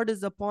the Lord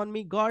is upon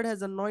me. God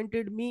has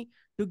anointed me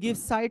to give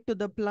sight to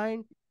the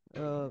blind.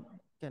 Where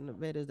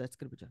is that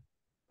scripture?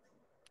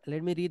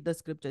 Let me read the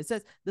scripture. It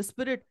says, the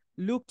Spirit,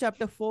 Luke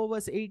chapter 4,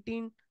 verse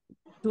 18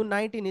 to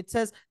 19, it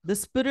says, the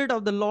Spirit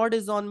of the Lord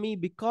is on me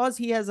because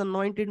he has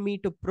anointed me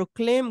to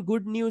proclaim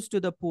good news to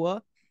the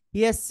poor.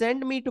 He has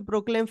sent me to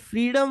proclaim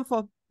freedom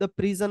for the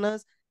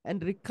prisoners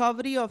and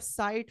recovery of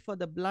sight for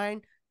the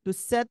blind, to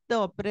set the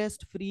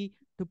oppressed free,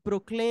 to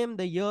proclaim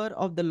the year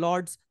of the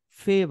Lord's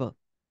favor.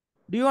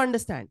 Do you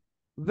understand?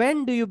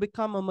 When do you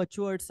become a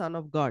matured son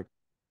of God?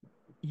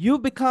 You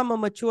become a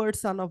matured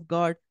son of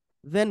God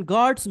when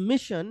God's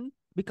mission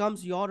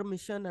becomes your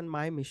mission and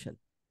my mission.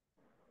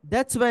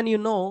 That's when you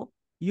know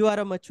you are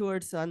a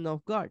matured son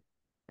of God.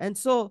 And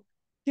so,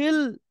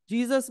 till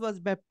Jesus was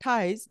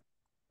baptized,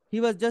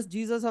 he was just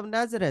Jesus of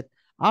Nazareth.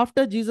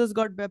 After Jesus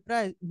got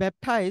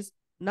baptized,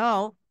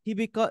 now he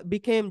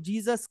became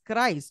Jesus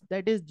Christ.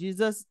 That is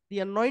Jesus, the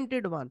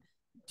anointed one.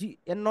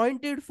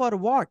 Anointed for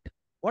what?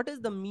 What is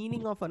the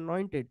meaning of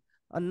anointed?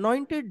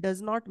 Anointed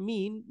does not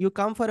mean you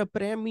come for a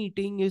prayer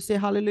meeting, you say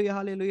hallelujah,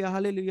 hallelujah,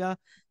 hallelujah,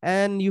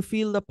 and you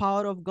feel the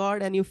power of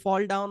God and you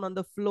fall down on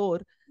the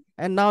floor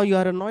and now you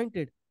are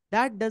anointed.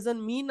 That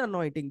doesn't mean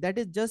anointing. That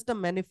is just a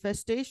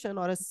manifestation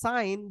or a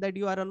sign that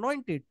you are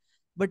anointed.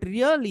 But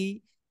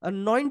really,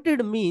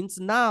 anointed means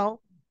now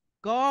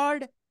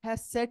God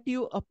has set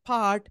you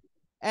apart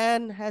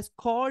and has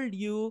called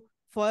you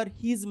for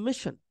his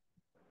mission.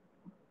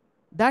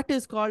 That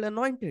is called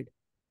anointed.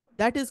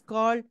 That is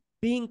called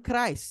being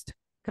Christ.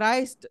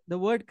 Christ, the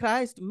word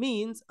Christ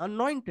means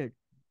anointed.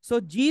 So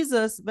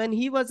Jesus, when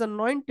he was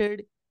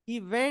anointed, he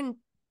went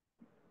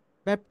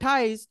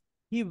baptized,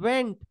 he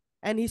went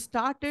and he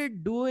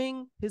started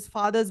doing his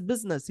father's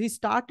business. He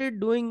started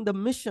doing the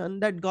mission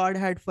that God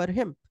had for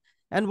him.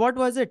 And what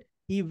was it?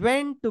 He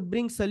went to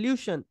bring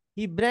solution.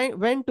 He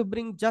went to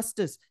bring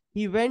justice.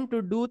 He went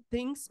to do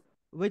things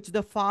which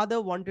the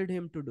Father wanted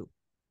him to do.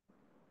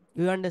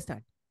 You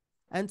understand?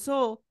 And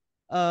so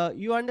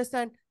you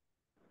understand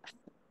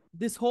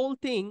this whole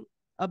thing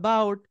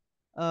about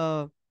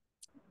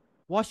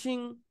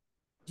washing,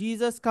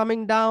 Jesus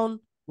coming down,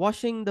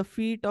 washing the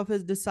feet of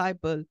his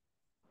disciple.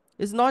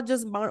 It's not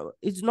just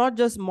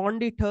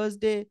Maundy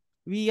Thursday.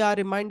 We are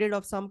reminded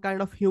of some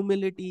kind of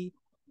humility.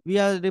 We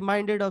are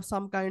reminded of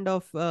some kind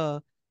of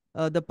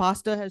the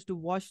pastor has to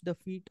wash the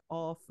feet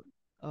of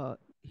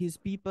his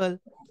people.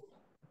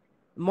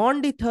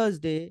 Maundy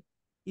Thursday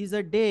is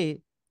a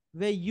day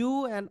where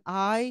you and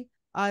I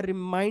are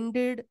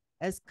reminded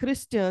as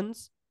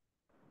Christians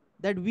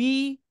that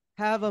we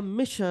have a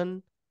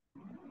mission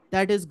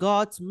that is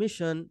God's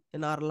mission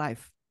in our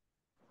life.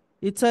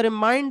 It's a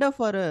reminder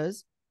for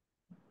us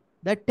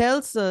that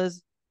tells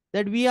us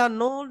that we are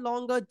no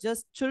longer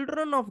just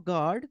children of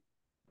God,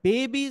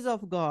 babies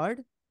of God,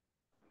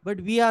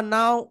 but we are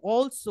now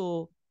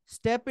also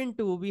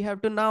we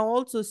have to now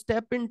also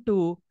step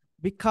into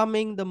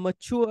becoming the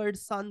matured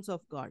sons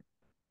of God.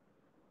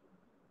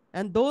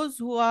 And those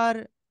who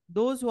are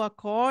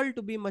called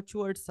to be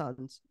matured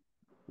sons,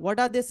 what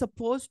are they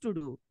supposed to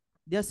do?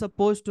 They're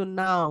supposed to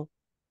now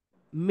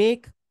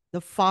make the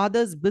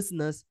Father's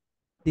business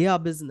their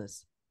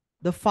business,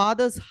 the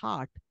Father's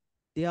heart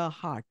their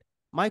heart.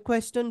 My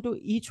question to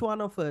each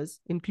one of us,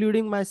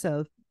 including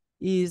myself,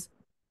 is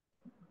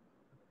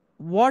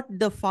what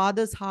the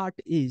Father's heart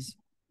is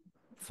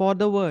for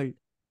the world.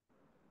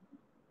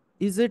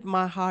 Is it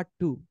my heart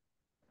too?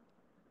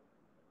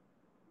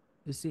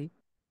 You see,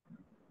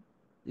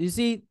 you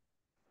see,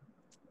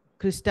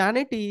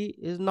 Christianity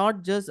is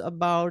not just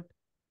about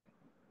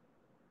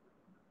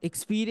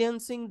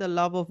experiencing the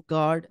love of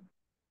God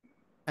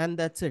and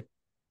that's it.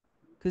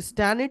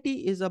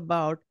 Christianity is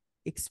about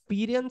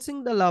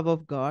experiencing the love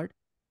of God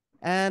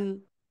and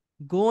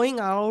going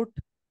out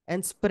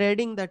and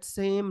spreading that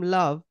same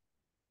love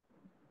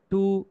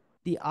to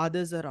the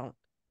others around.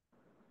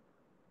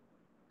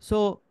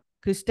 So,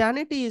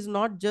 Christianity is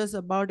not just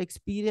about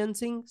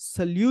experiencing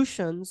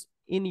solutions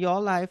in your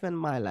life and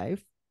my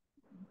life,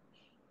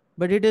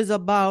 but it is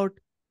about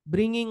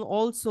bringing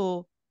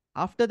also,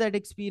 after that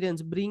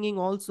experience, bringing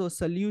also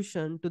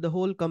solution to the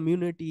whole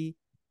community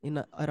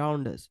in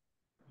around us.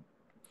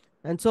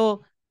 And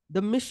so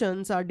the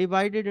missions are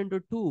divided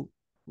into two.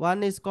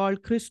 One is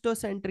called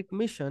Christocentric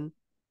mission.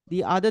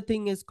 The other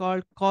thing is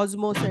called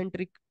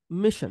cosmocentric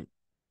mission.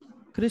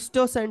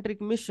 Christocentric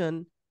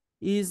mission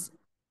is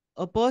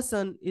a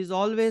person is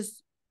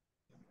always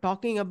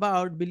talking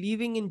about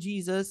believing in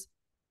Jesus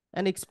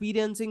and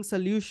experiencing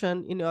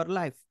solution in your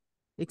life,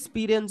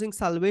 experiencing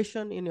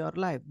salvation in your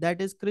life.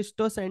 That is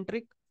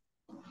Christocentric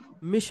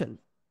mission.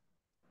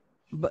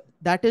 But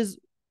that is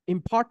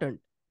important.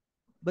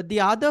 But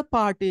the other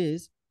part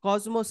is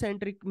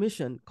cosmocentric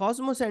mission.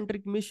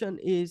 Cosmocentric mission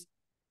is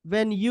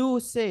when you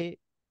say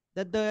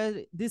that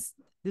this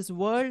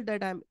world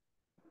that I'm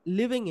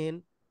living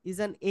in is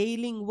an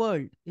ailing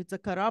world. It's a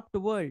corrupt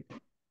world.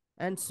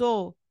 And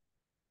so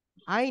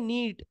I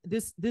need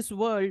this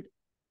world,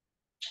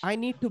 I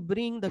need to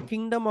bring the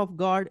kingdom of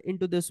God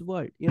into this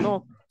world.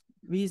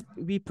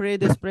 We pray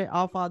this prayer,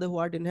 our Father who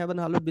art in heaven,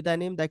 hallowed be thy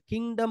name, thy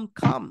kingdom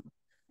come.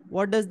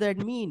 What does that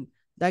mean?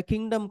 Thy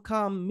kingdom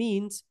come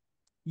means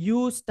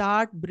you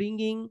start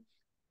bringing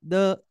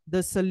the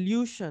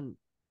solution,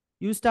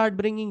 you start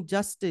bringing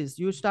justice,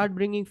 you start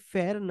bringing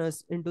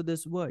fairness into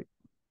this world.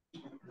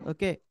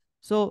 Okay,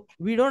 so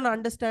we don't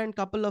understand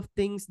couple of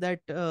things that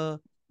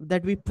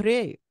we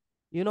pray.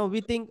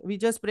 We think we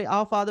just pray,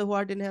 our Father who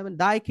art in heaven,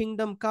 thy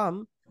kingdom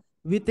come.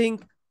 We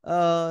think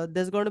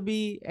there's going to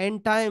be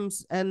end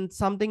times and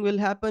something will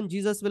happen,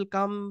 Jesus will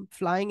come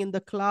flying in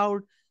the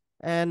cloud,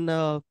 and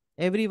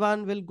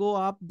everyone will go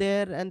up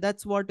there, and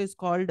that's what is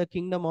called the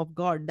kingdom of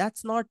God.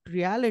 That's not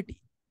reality.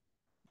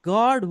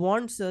 God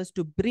wants us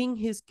to bring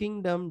his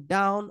kingdom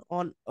down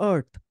on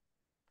earth.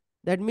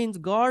 That means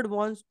God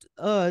wants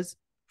us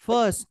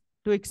first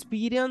to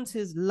experience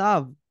his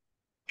love,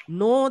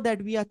 know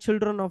that we are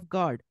children of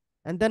God.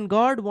 And then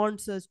God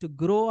wants us to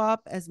grow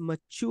up as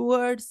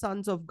matured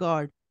sons of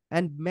God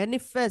and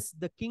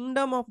manifest the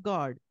kingdom of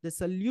God, the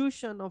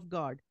solution of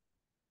God,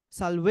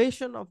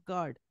 salvation of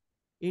God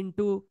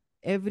into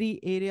every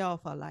area of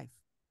our life,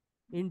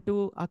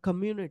 into our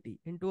community,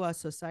 into our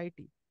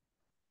society.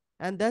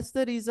 And that's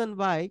the reason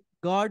why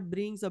God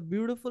brings a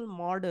beautiful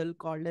model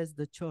called as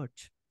the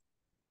church.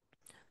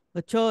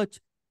 The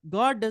church,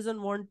 God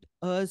doesn't want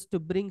us to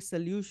bring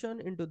solution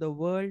into the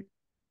world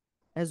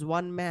as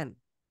one man.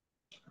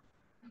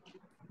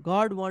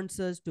 God wants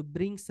us to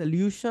bring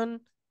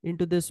solution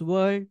into this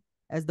world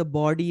as the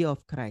body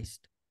of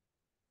Christ.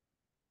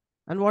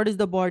 And what is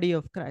the body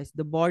of Christ?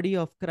 The body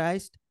of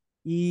Christ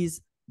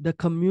is the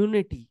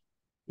community.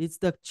 It's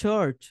the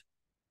church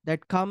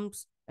that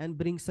comes and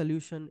brings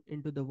solution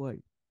into the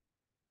world.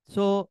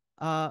 So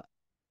I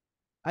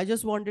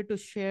just wanted to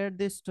share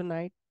this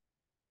tonight.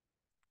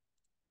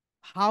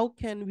 How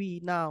can we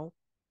now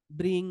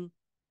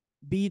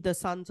be the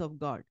sons of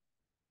God?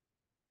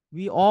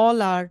 We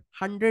all are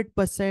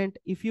 100%.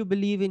 If you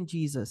believe in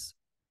Jesus,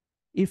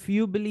 if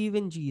you believe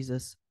in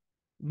Jesus,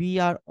 we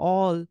are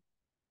all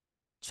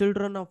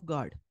children of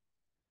God.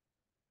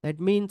 That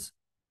means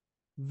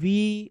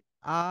we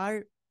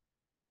are,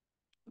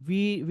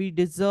 we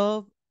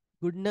deserve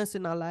goodness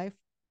in our life.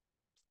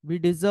 We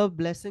deserve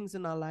blessings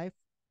in our life.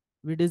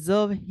 We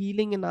deserve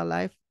healing in our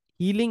life.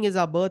 Healing is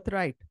our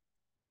birthright.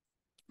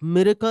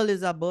 Miracle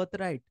is our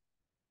birthright.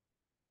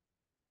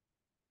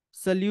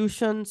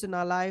 Solutions in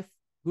our life,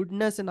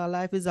 goodness in our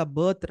life is our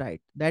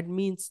birthright. That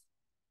means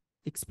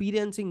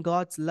experiencing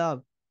God's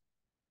love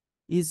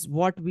is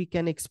what we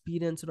can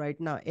experience right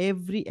now.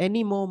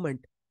 Any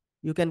moment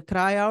you can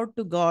cry out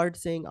to God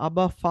saying,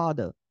 Abba,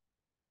 Father,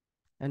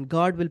 and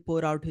God will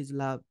pour out his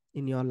love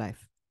in your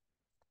life.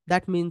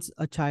 That means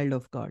a child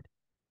of God.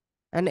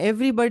 And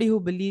everybody who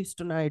believes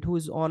tonight, who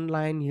is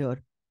online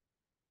here,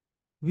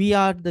 we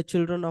are the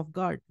children of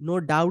God, no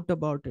doubt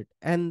about it.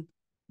 And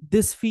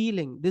this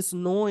feeling, this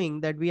knowing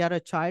that we are a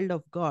child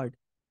of God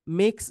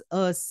makes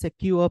a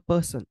secure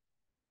person.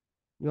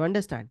 You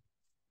understand?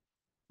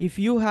 If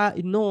you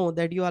know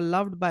that you are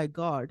loved by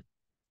God,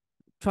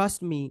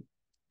 trust me,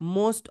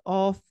 most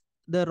of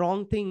the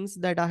wrong things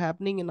that are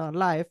happening in our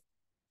life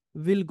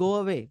will go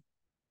away.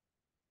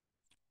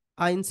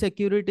 Our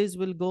insecurities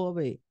will go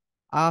away.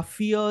 Our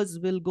fears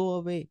will go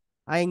away.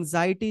 Our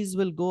anxieties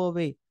will go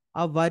away.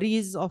 Our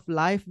worries of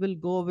life will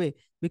go away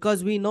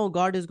because we know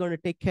God is going to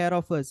take care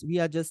of us. We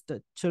are just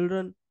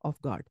children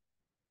of God,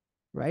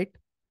 right?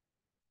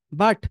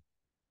 But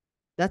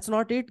that's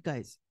not it,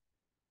 guys.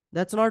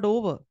 That's not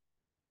over.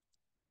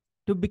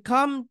 To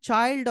become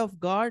child of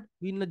God,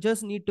 we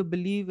just need to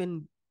believe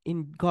in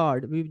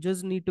God. We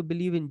just need to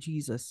believe in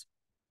Jesus.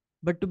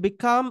 But to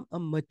become a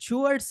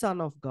mature son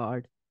of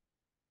God,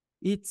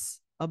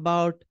 it's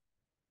about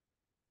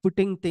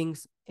putting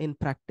things in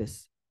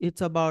practice.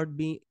 It's about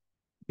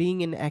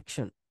being in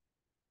action.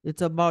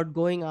 It's about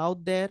going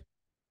out there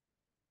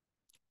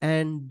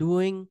and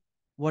doing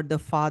what the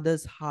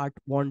Father's heart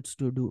wants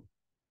to do.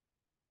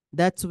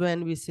 That's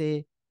when we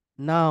say,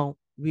 now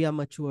we are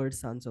matured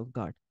sons of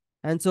God.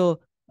 And so,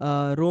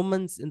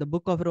 Romans, in the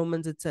book of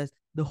Romans, it says,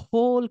 the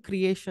whole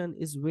creation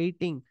is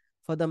waiting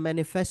for the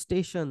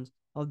manifestations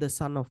of the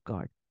Son of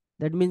God.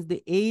 That means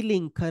the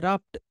ailing,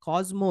 corrupt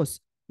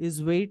cosmos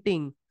is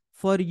waiting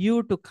for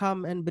you to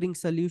come and bring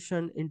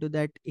solution into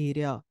that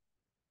area.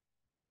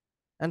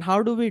 And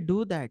how do we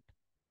do that?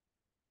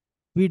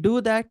 We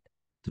do that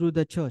through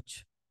the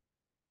church,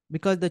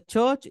 because the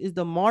church is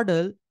the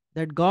model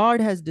that God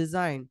has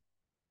designed,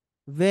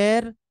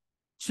 where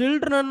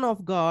children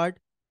of God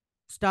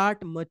start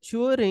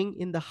maturing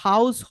in the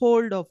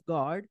household of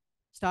God,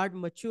 start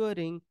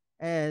maturing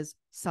as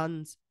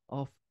sons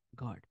of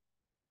God.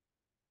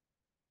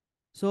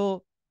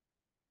 So,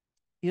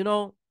 you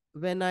know,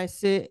 when I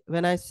say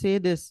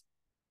this,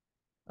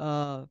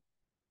 uh,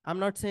 I'm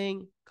not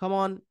saying, come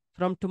on,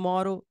 from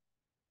tomorrow,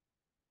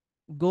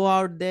 go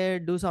out there,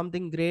 do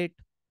something great,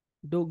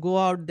 do go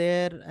out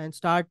there and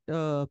start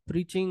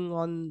preaching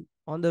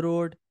on the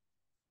road,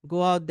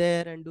 go out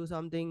there and do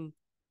something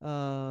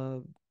uh,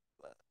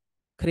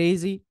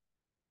 crazy.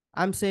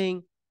 I'm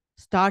saying,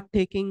 start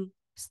taking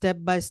step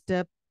by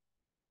step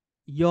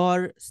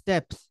your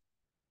steps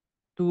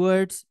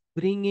towards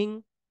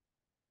bringing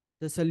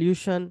the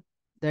solution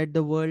that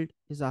the world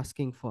is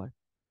asking for.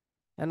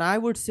 And I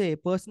would say,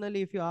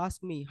 personally, if you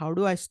ask me, how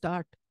do I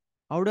start?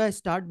 How do I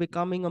start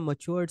becoming a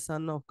matured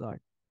son of God?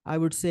 I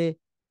would say,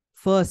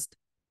 first,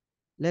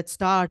 let's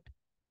start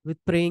with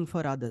praying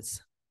for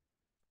others.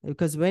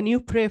 Because when you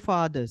pray for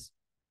others,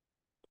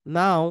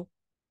 now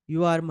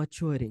you are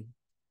maturing.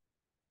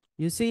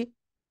 You see,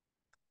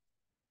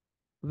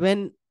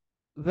 when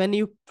when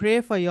you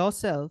pray for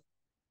yourself,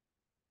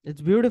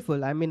 it's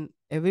beautiful. I mean,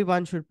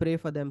 everyone should pray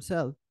for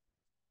themselves.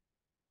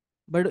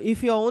 But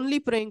if you're only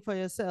praying for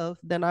yourself,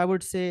 then I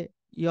would say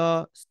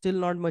you're still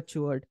not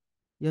matured.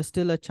 You're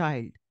still a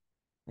child.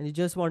 And you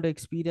just want to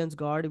experience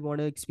God. You want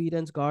to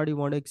experience God. You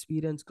want to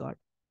experience God.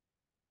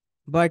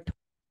 But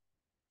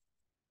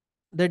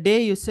the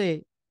day you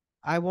say,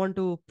 I want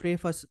to pray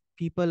for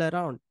people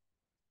around,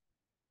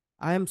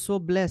 I am so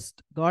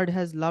blessed. God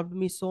has loved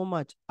me so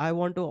much. I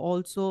want to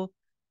also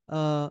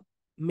uh,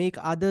 make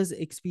others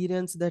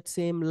experience that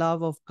same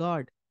love of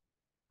God.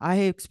 I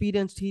have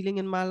experienced healing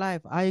in my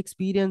life. I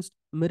experienced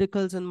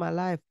miracles in my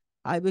life.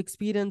 I've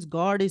experienced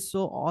God is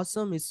so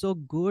awesome. He's so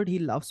good. He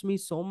loves me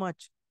so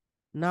much.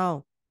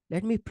 Now,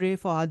 let me pray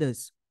for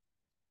others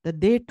that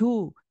they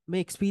too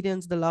may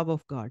experience the love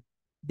of God.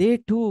 They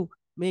too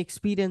may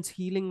experience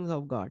healings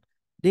of God.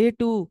 They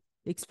too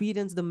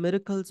experience the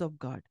miracles of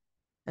God.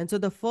 And so,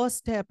 the first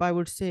step I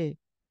would say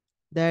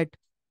that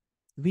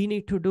we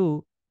need to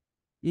do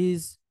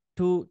is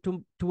to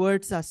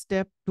towards a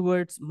step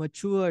towards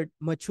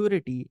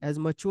maturity as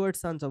matured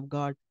sons of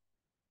God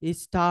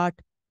is start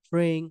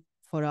praying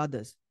for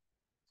others.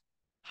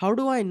 How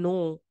do I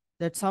know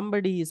that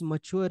somebody is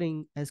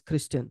maturing as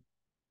Christian?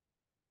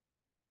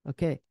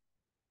 Okay.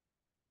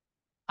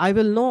 I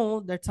will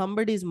know that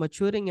somebody is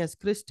maturing as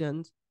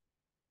Christians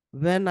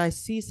when I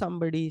see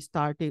somebody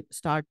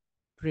start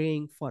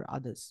praying for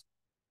others,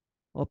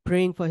 or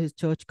praying for his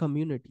church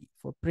community,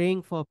 for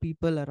praying for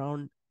people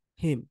around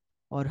him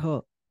or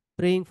her,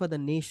 praying for the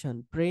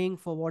nation, praying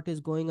for what is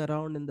going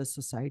around in the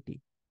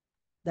society.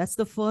 That's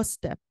the first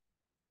step.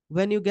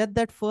 When you get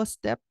that first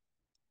step,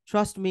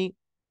 trust me,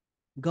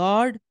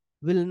 God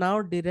will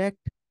now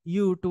direct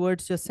you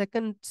towards your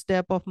second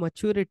step of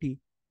maturity,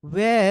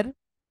 where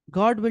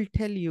God will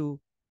tell you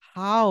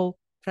how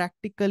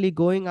practically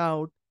going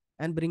out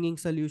and bringing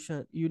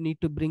solution, you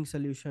need to bring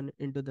solution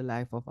into the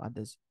life of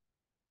others.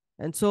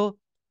 And so,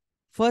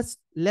 first,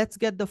 let's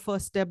get the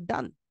first step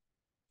done.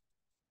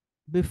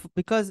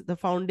 Because the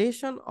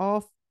foundation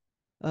of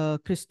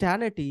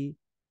Christianity,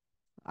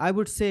 I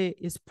would say,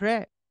 is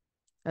prayer.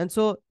 And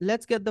so,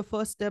 let's get the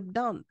first step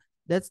done.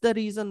 That's the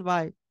reason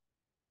why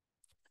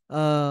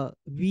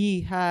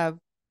we have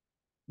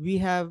we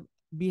have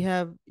we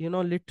have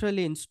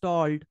literally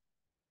installed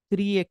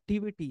three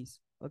activities.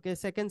 Okay,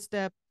 second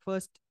step,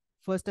 first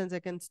and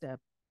second step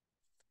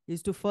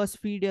is to first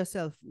feed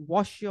yourself.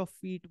 Wash your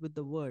feet with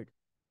the word.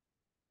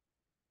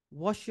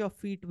 Wash your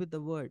feet with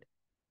the word.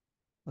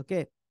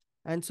 Okay.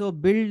 And so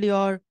build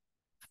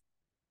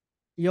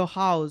your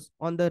house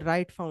on the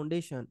right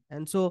foundation.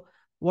 And so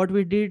what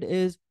we did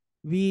is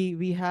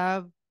we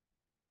have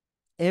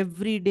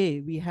every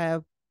day we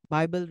have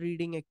Bible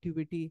reading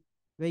activity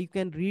where you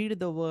can read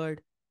the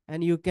word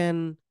and you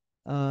can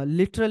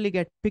literally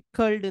get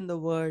pickled in the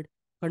word,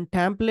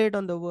 contemplate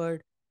on the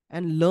word,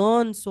 and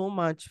learn so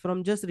much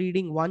from just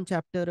reading one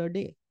chapter a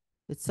day.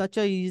 It's such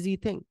a easy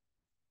thing.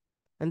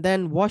 And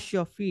then wash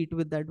your feet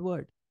with that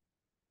word.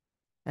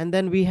 And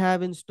then we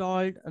have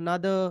installed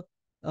another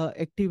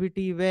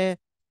activity where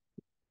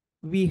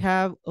we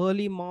have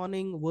early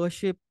morning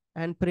worship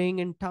and praying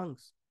in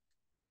tongues.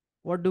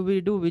 What do?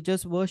 We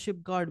just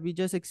worship God. We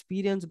just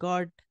experience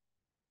God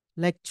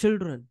like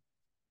children.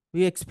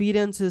 We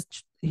experience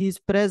his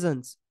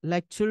presence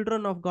like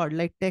children of God,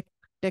 like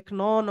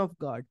technon of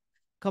God.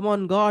 Come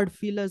on, God,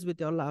 fill us with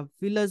your love,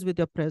 fill us with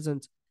your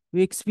presence.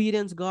 We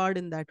experience God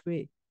in that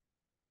way.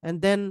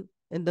 And then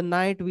in the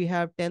night we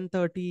have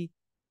 10:30,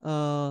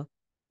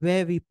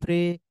 where we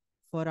pray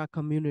for our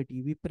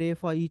community, we pray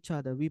for each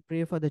other, we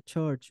pray for the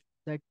church.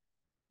 That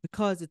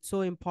because it's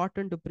so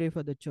important to pray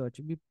for the church,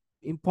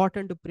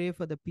 important to pray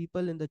for the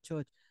people in the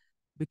church,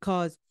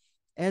 because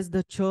as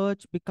the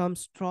church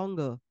becomes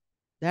stronger,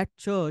 that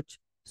church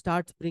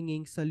starts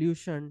bringing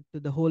solution to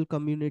the whole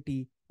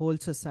community, whole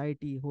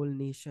society, whole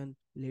nation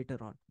later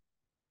on.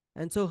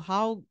 And so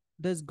how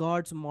does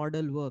God's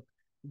model work?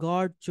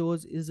 God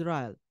chose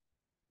Israel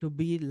to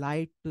be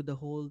light to the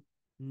whole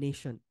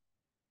nation,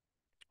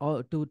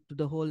 or to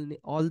the whole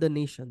all the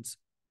nations.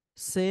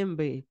 Same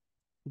way,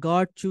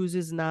 God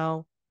chooses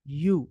now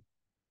you,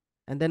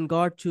 and then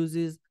God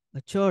chooses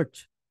a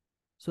church,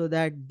 so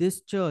that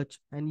this church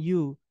and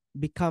you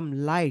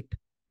become light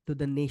to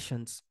the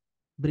nations,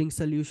 bring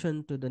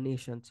solution to the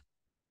nations.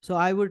 So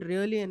I would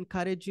really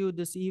encourage you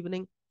this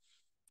evening,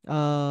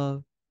 uh,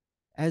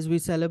 as we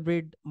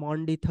celebrate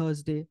Maundy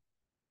Thursday.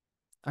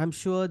 I'm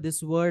sure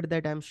this word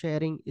that I'm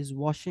sharing is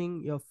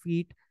washing your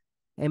feet,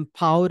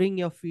 empowering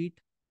your feet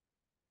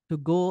to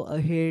go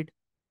ahead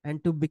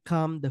and to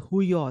become the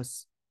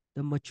huyos,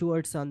 the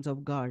matured sons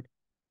of God,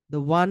 the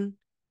one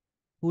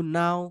who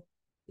now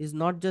is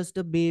not just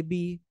a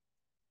baby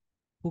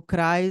who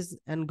cries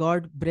and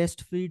God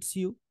breastfeeds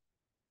you,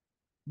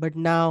 but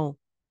now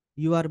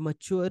you are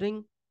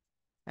maturing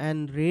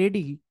and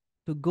ready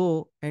to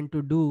go and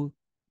to do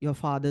your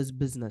father's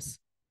business.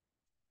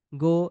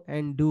 Go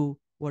and do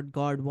what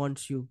God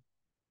wants you.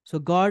 So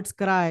God's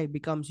cry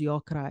becomes your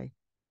cry.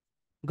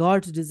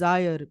 God's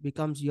desire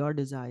becomes your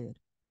desire.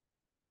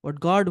 What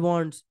God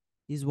wants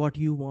is what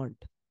you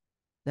want.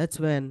 That's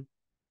when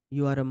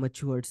you are a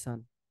matured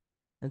son.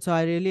 And so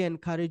I really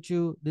encourage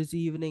you this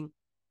evening,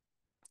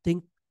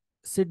 think,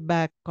 sit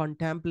back,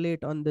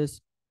 contemplate on this,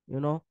 you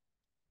know,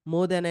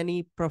 more than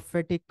any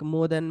prophetic,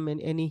 more than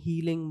any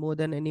healing, more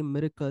than any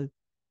miracle.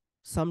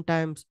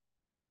 Sometimes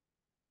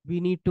we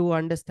need to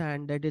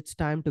understand that it's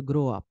time to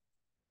grow up.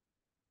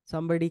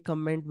 Somebody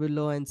comment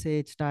below and say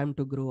it's time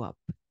to grow up,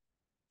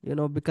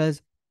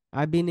 because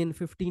I've been in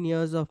 15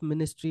 years of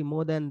ministry,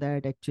 more than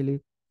that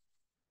actually.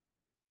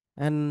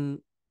 And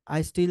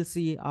I still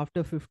see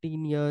after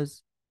 15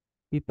 years,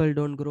 people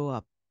don't grow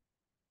up.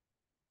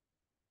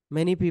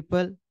 Many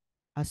people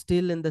are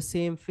still in the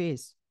same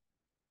phase.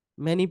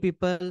 Many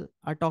people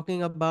are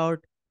talking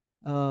about,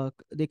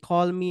 they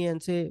call me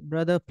and say,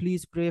 brother,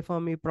 please pray for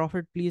me,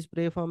 prophet, please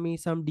pray for me,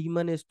 some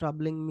demon is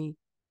troubling me,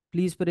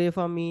 please pray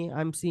for me,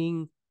 I'm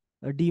seeing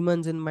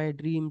demons in my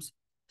dreams.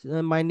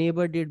 My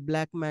neighbor did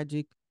black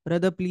magic,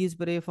 brother, please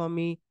pray for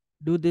me,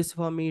 do this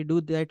for me,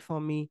 do that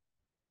for me.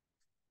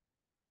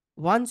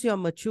 Once you're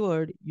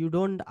matured, you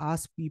don't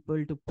ask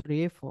people to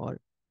pray for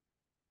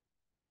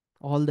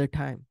all the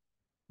time.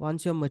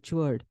 Once you're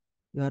matured,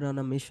 you're on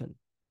a mission.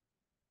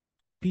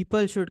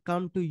 People should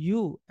come to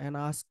you and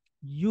ask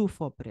you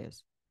for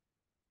prayers.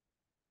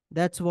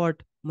 That's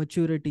what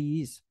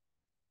maturity is.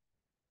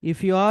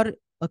 If you are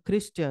a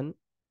Christian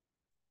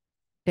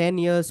 10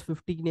 years,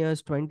 15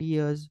 years, 20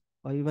 years,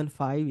 or even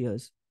 5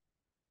 years,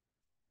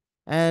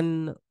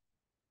 and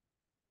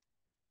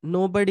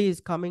nobody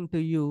is coming to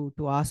you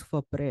to ask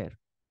for prayer.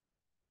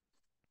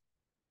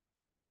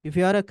 If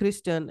you are a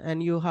Christian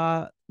and you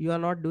are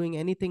not doing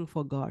anything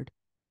for God,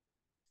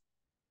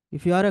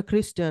 if you are a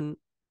Christian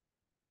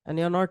and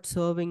you're not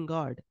serving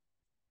God,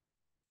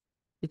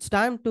 it's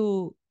time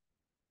to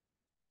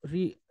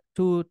re,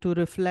 to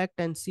reflect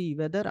and see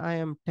whether I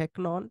am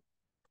teknon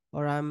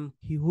or I'm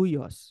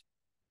huios.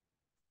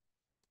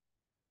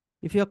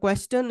 If your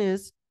question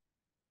is,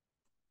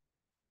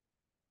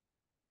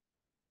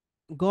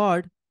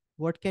 God,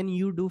 what can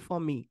you do for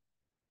me?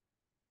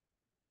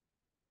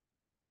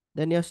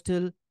 Then you're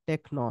still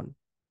teknon.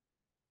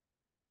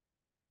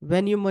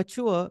 When you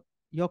mature,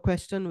 your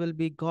question will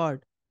be,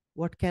 God,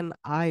 what can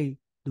I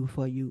do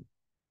for you?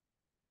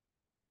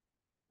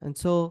 And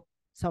so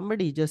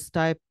somebody just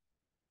type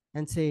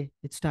and say,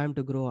 it's time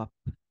to grow up.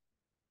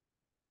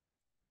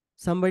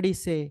 Somebody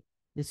say,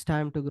 it's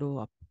time to grow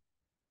up.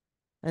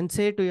 And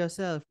say to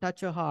yourself,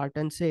 touch your heart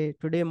and say,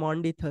 today,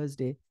 Maundy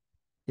Thursday,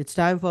 it's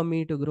time for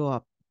me to grow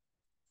up.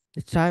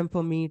 It's time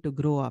for me to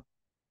grow up.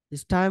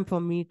 It's time for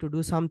me to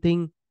do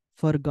something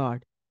for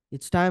God.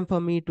 It's time for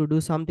me to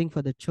do something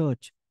for the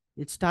church.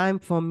 It's time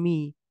for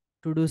me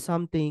to do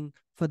something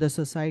for the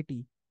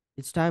society.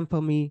 It's time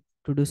for me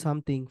to do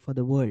something for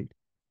the world.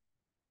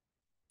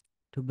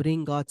 to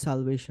bring God's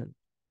salvation.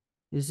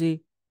 You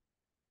see,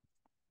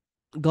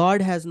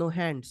 God has no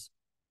hands,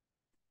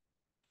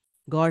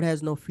 God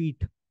has no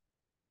feet.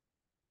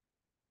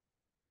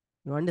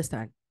 You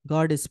understand?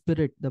 God is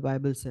spirit, the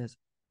Bible says.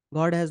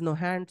 God has no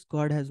hands,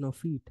 God has no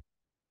feet.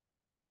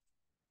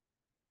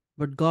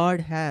 But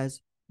God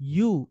has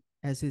you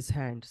as his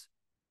hands.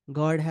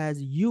 God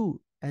has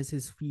you as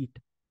his feet.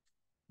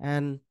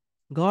 And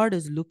God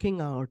is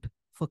looking out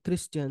for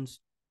Christians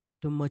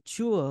to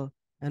mature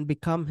and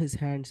become his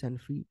hands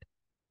and feet.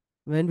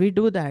 When we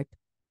do that,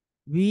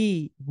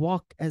 we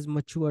walk as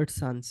matured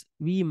sons.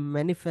 We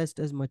manifest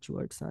as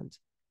matured sons.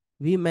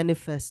 We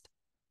manifest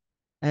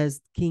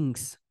as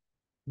kings.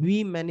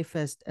 We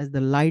manifest as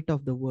the light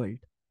of the world.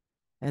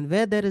 And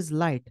where there is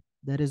light,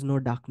 there is no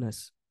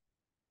darkness.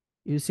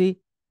 You see,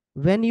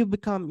 when you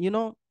become,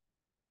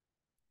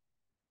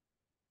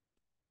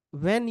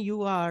 when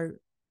you are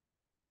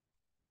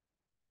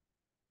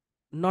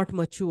not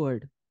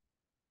matured,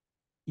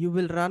 you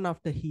will run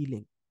after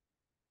healing.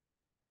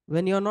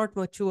 When you're not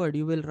matured,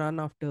 you will run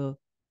after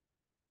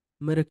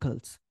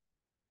miracles.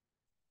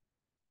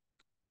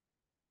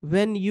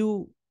 When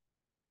you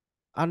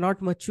are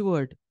not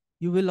matured,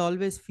 you will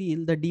always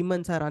feel the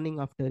demons are running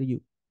after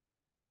you.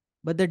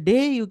 But the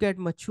day you get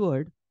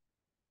matured,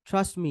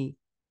 trust me,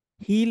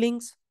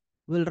 healings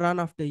will run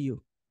after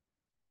you.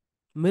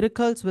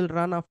 Miracles will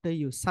run after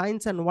you.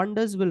 Signs and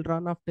wonders will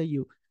run after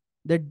you.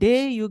 The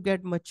day you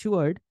get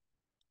matured,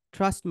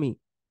 trust me,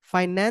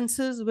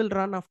 finances will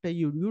run after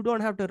you. You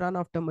don't have to run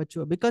after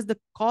mature because the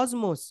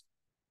cosmos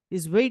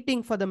is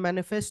waiting for the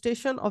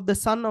manifestation of the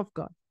Son of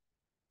God.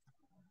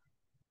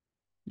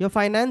 Your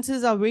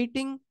finances are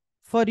waiting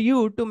for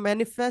you to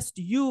manifest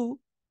you,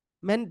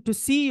 to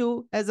see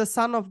you as a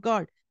son of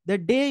God. The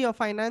day your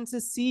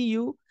finances see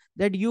you,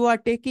 that you are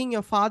taking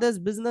your father's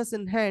business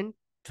in hand,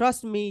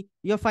 trust me,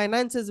 your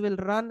finances will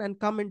run and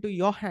come into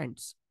your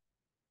hands.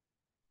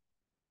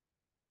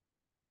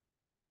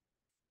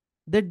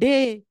 The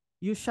day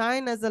you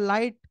shine as a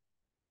light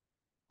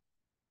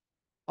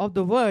of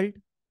the world,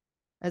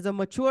 as a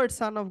matured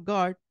son of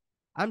God,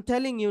 I'm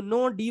telling you,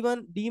 no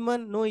demon,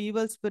 no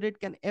evil spirit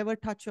can ever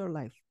touch your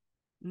life.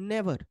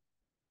 Never.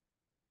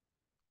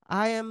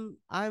 I'm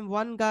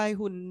one guy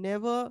who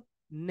never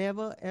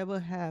ever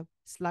have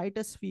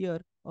slightest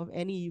fear of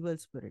any evil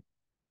spirit.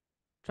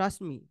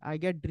 Trust me, I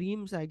get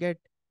dreams, I get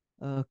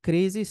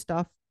crazy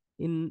stuff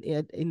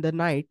in the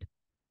night.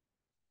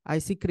 I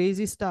see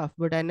crazy stuff,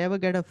 but I never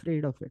get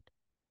afraid of it.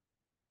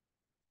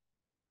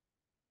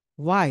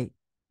 Why?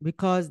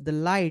 Because the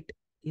light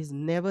is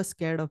never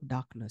scared of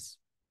darkness.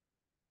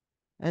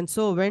 And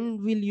so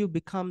when will you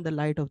become the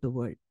light of the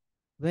world?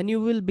 When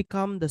you will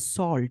become the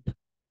salt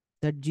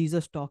that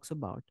Jesus talks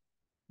about.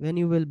 When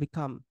you will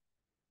become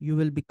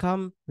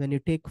when you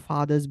take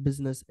father's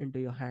business into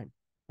your hand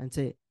and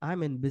say,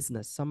 I'm in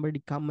business.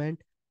 Somebody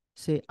comment,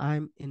 say,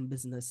 I'm in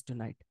business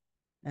tonight.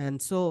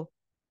 And so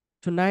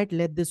tonight,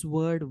 let this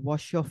word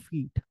wash your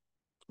feet.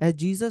 As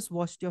Jesus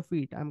washed your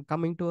feet, I'm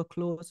coming to a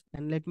close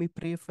and let me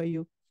pray for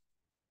you.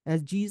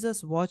 As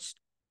Jesus washed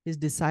his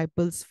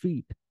disciples'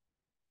 feet,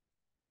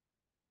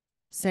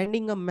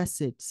 sending a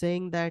message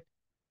saying that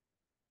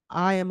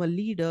I am a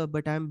leader,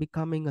 but I'm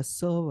becoming a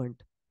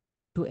servant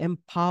to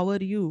empower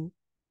you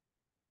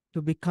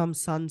to become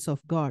sons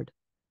of God.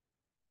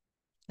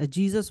 As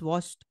Jesus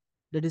washed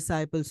the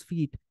disciples'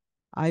 feet,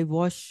 I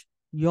wash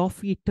your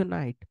feet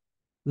tonight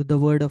with the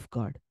word of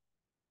God.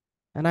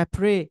 And I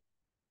pray,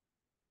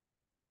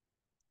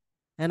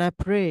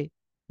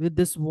 with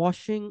this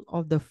washing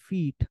of the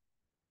feet,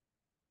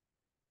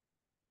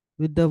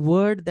 with the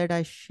word that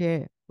I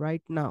share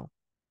right now.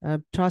 I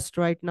trust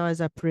right now as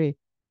I pray,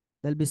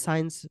 there'll be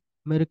signs,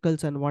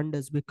 miracles, and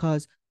wonders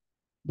because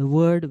the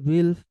word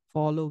will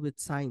follow with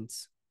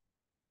signs.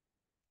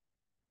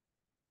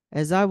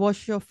 As I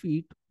wash your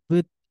feet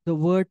with the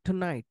word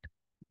tonight,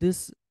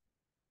 this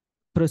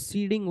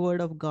preceding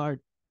word of God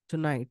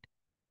tonight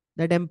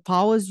that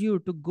empowers you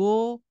to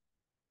go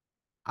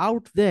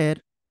out there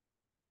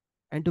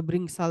and to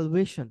bring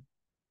salvation,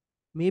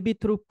 maybe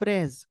through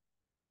prayers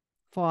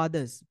for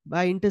others,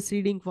 by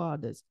interceding for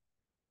others,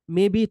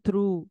 maybe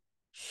through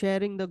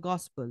sharing the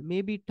gospel,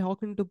 maybe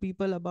talking to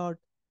people about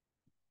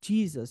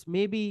Jesus,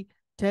 maybe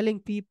telling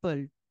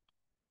people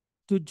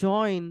to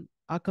join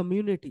our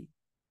community,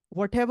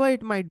 whatever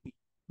it might be,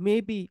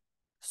 maybe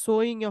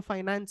sowing your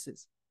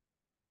finances.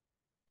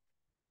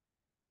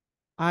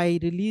 I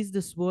release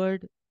this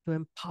word to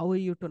empower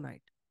you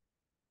tonight.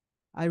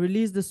 I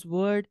release this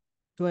word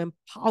to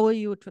empower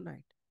you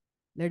tonight.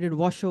 Let it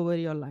wash over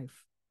your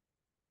life.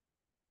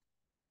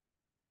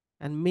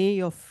 And may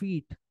your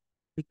feet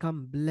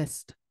become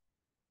blessed.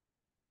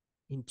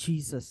 In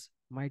Jesus'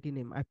 mighty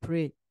name, I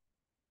pray.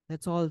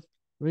 Let's all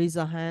raise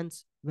our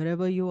hands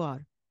wherever you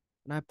are.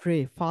 And I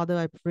pray, Father,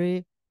 I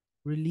pray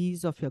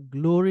release of your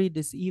glory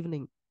this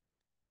evening.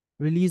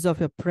 Release of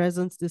your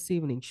presence this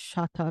evening.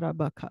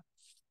 Shatarabaka.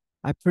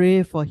 I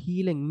pray for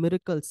healing,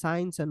 miracles,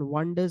 signs, and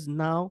wonders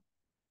now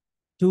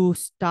to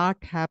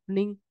start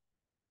happening,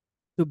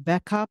 to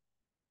back up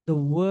the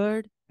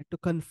word to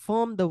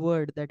confirm the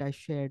word that I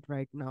shared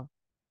right now.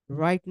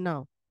 Right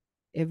now,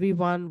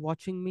 everyone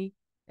watching me,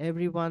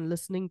 everyone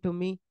listening to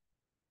me,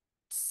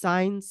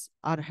 signs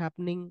are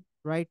happening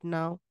right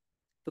now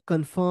to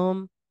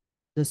confirm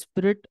the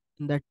spirit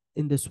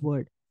in this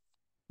word.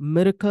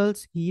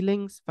 Miracles,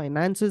 healings,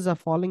 finances are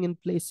falling in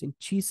place in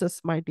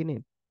Jesus' mighty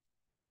name.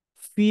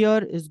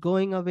 Fear is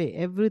going away.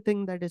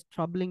 Everything that is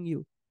troubling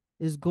you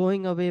is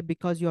going away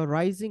because you're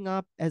rising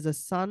up as a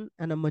son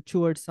and a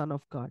matured son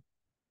of God.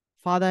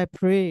 Father, I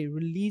pray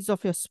release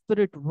of your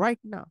spirit right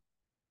now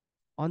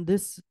on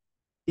this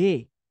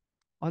day,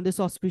 on this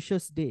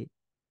auspicious day,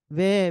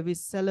 where we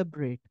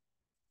celebrate,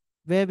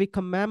 where we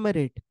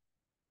commemorate,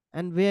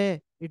 and where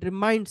it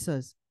reminds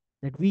us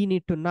that we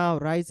need to now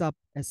rise up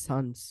as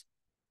sons,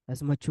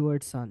 as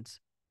matured sons.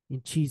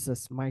 In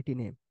Jesus' mighty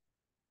name.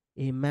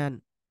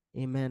 Amen.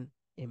 Amen.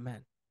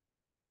 Amen.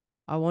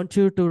 I want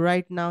you to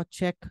right now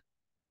check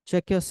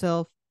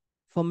yourself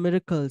for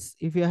miracles.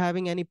 If you're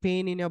having any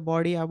pain in your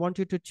body, I want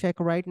you to check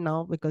right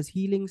now because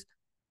healings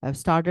have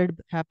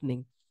started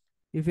happening.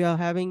 If you're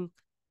having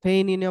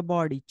pain in your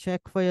body,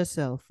 check for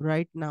yourself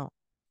right now.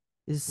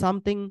 Is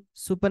something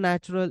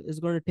supernatural is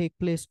going to take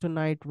place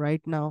tonight,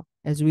 right now,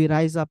 as we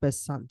rise up as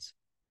sons.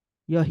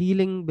 Your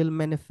healing will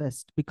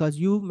manifest because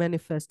you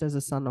manifest as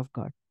a son of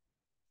God.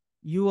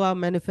 You are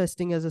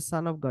manifesting as a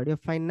son of God. Your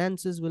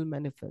finances will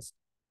manifest.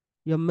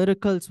 Your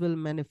miracles will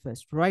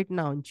manifest right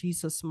now in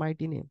Jesus'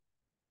 mighty name.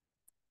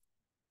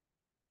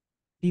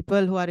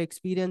 People who are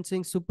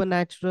experiencing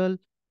supernatural,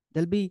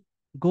 there'll be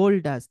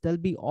gold dust, there'll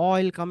be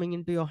oil coming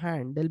into your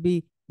hand, there'll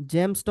be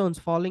gemstones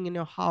falling in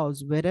your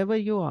house, wherever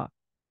you are,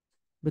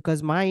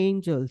 because my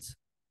angels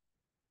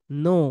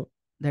know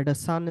that a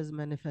son is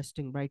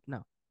manifesting right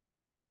now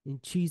in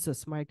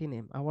Jesus' mighty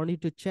name. I want you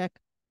to check.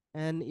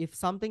 And if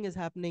something is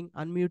happening,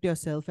 unmute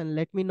yourself and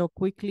let me know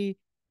quickly.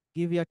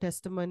 Give your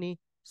testimony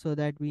so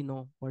that we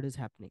know what is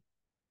happening.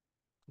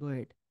 Go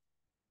ahead.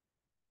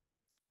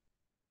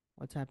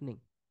 What's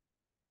happening?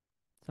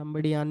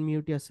 Somebody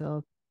unmute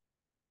yourself.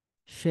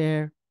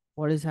 Share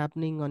what is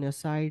happening on your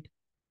side.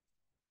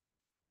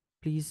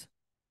 Please,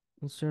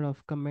 instead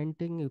of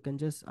commenting, you can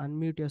just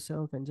unmute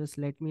yourself and just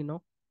let me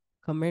know.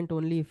 Comment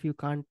only if you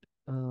can't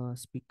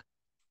speak.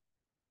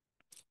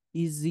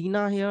 Is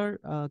Zina here?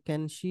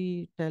 Can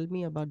she tell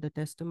me about the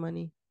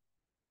testimony?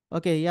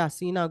 Okay, yeah,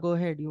 Sina, go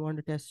ahead. You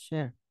want to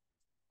share?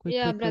 Quick,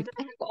 Yeah, quick, brother, quick.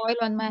 I have oil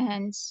on my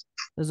hands.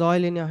 There's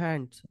oil in your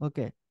hands.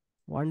 Okay,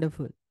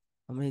 wonderful,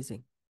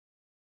 amazing.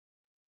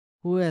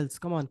 Who else?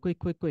 Come on, quick,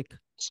 quick, quick.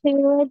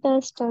 Silver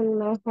dust on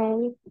my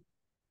hand.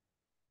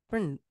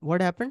 Friend,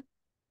 what happened?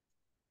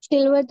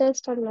 Silver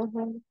dust on my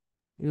hand.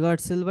 You got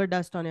silver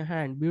dust on your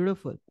hand.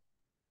 Beautiful.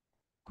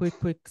 Quick,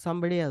 quick.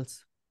 Somebody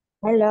else.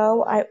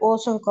 Hello, I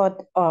also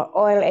got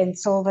oil and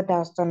silver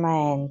dust on my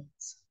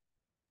hands.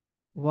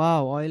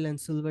 Wow, oil and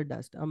silver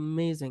dust.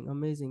 Amazing,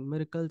 amazing.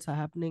 Miracles are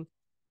happening.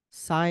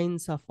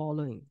 Signs are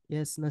following.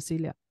 Yes,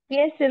 Nasilia.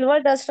 Yes, silver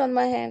dust on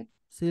my hand.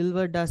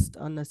 Silver dust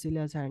on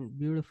Nasilia's hand.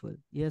 Beautiful.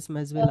 Yes,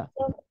 Mezvila.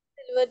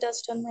 Silver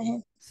dust on my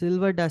hand.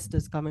 Silver dust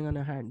is coming on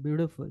your hand.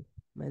 Beautiful.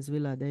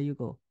 Mezvila, there you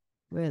go.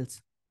 Who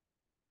else?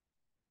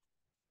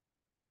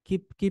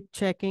 Keep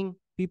checking.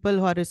 People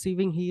who are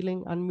receiving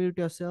healing, unmute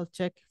yourself.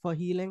 Check for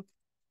healing.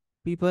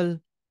 People,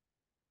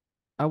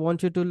 I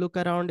want you to look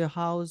around your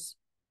house.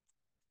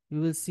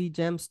 You will see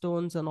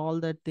gemstones and all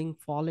that thing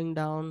falling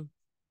down.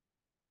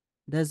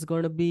 There's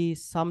going to be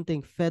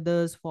something,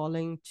 feathers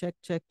falling. Check,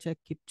 check, check.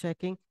 Keep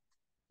checking.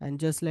 And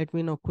just let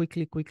me know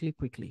quickly, quickly,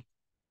 quickly.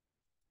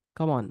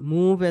 Come on.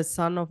 Move as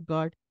son of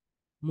God.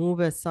 Move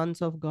as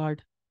sons of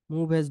God.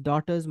 Move as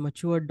daughters,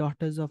 mature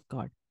daughters of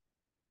God.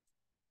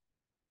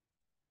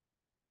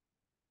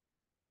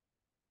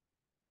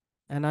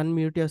 And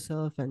unmute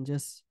yourself and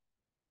just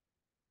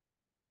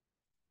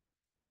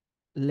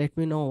let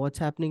me know what's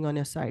happening on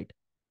your side.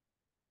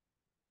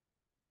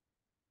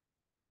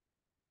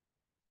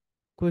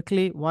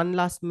 Quickly, one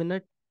last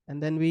minute,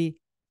 and then we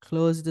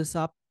close this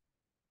up.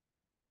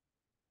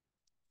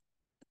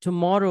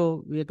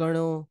 Tomorrow, we are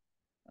going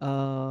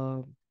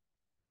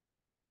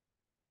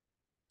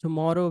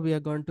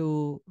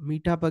to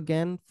meet up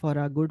again for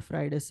our Good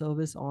Friday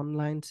service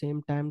online,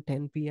 same time,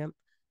 10 p.m.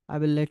 I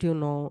will let you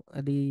know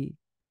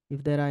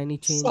if there are any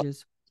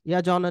changes.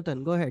 Yeah,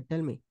 Jonathan, go ahead.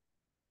 Tell me.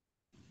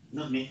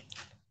 Not me.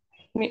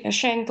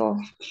 Shanto.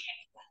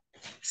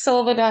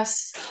 Silver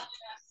dust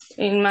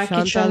in my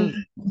Chantal,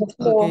 kitchen. The okay,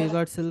 floor. you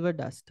got silver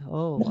dust.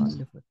 Oh,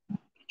 wonderful.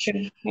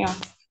 Yeah.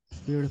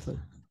 Beautiful.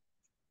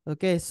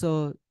 Okay,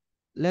 so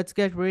let's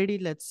get ready.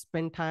 Let's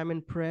spend time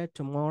in prayer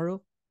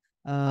tomorrow.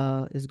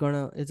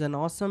 It's an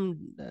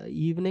awesome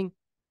evening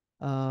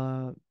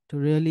to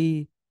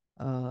really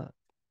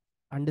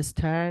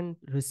understand,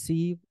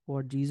 receive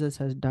what Jesus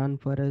has done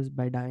for us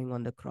by dying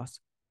on the cross.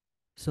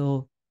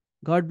 So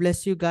God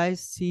bless you guys.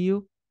 See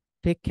you.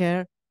 Take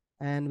care.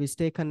 And we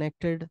stay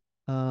connected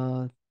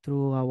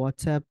through our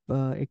WhatsApp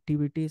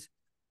activities.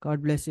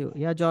 God bless you.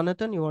 Yeah,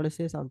 Jonathan, you want to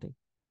say something?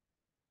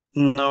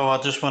 No, I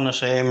just want to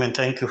say, amen.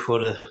 Thank you for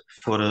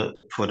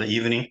the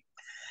evening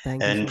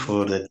Thank you and so for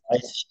much. the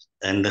tithes.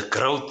 and the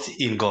growth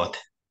in God.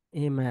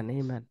 Amen.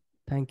 Amen.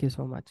 Thank you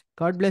so much.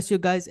 God bless you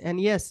guys. And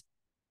yes,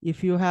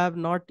 if you have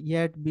not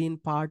yet been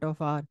part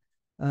of our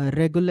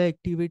regular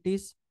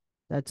activities,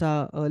 that's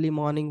our early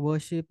morning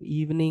worship,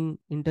 evening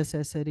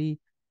intercessory,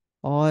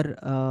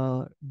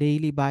 or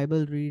daily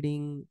Bible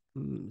reading,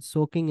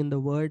 soaking in the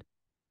word,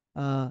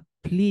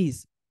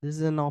 please, this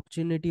is an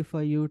opportunity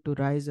for you to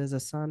rise as a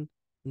son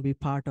and be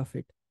part of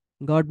it.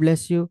 God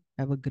bless you.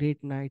 Have a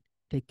great night.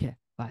 Take care.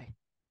 Bye.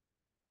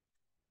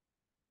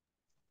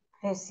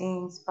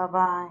 Blessings. Bye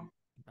bye.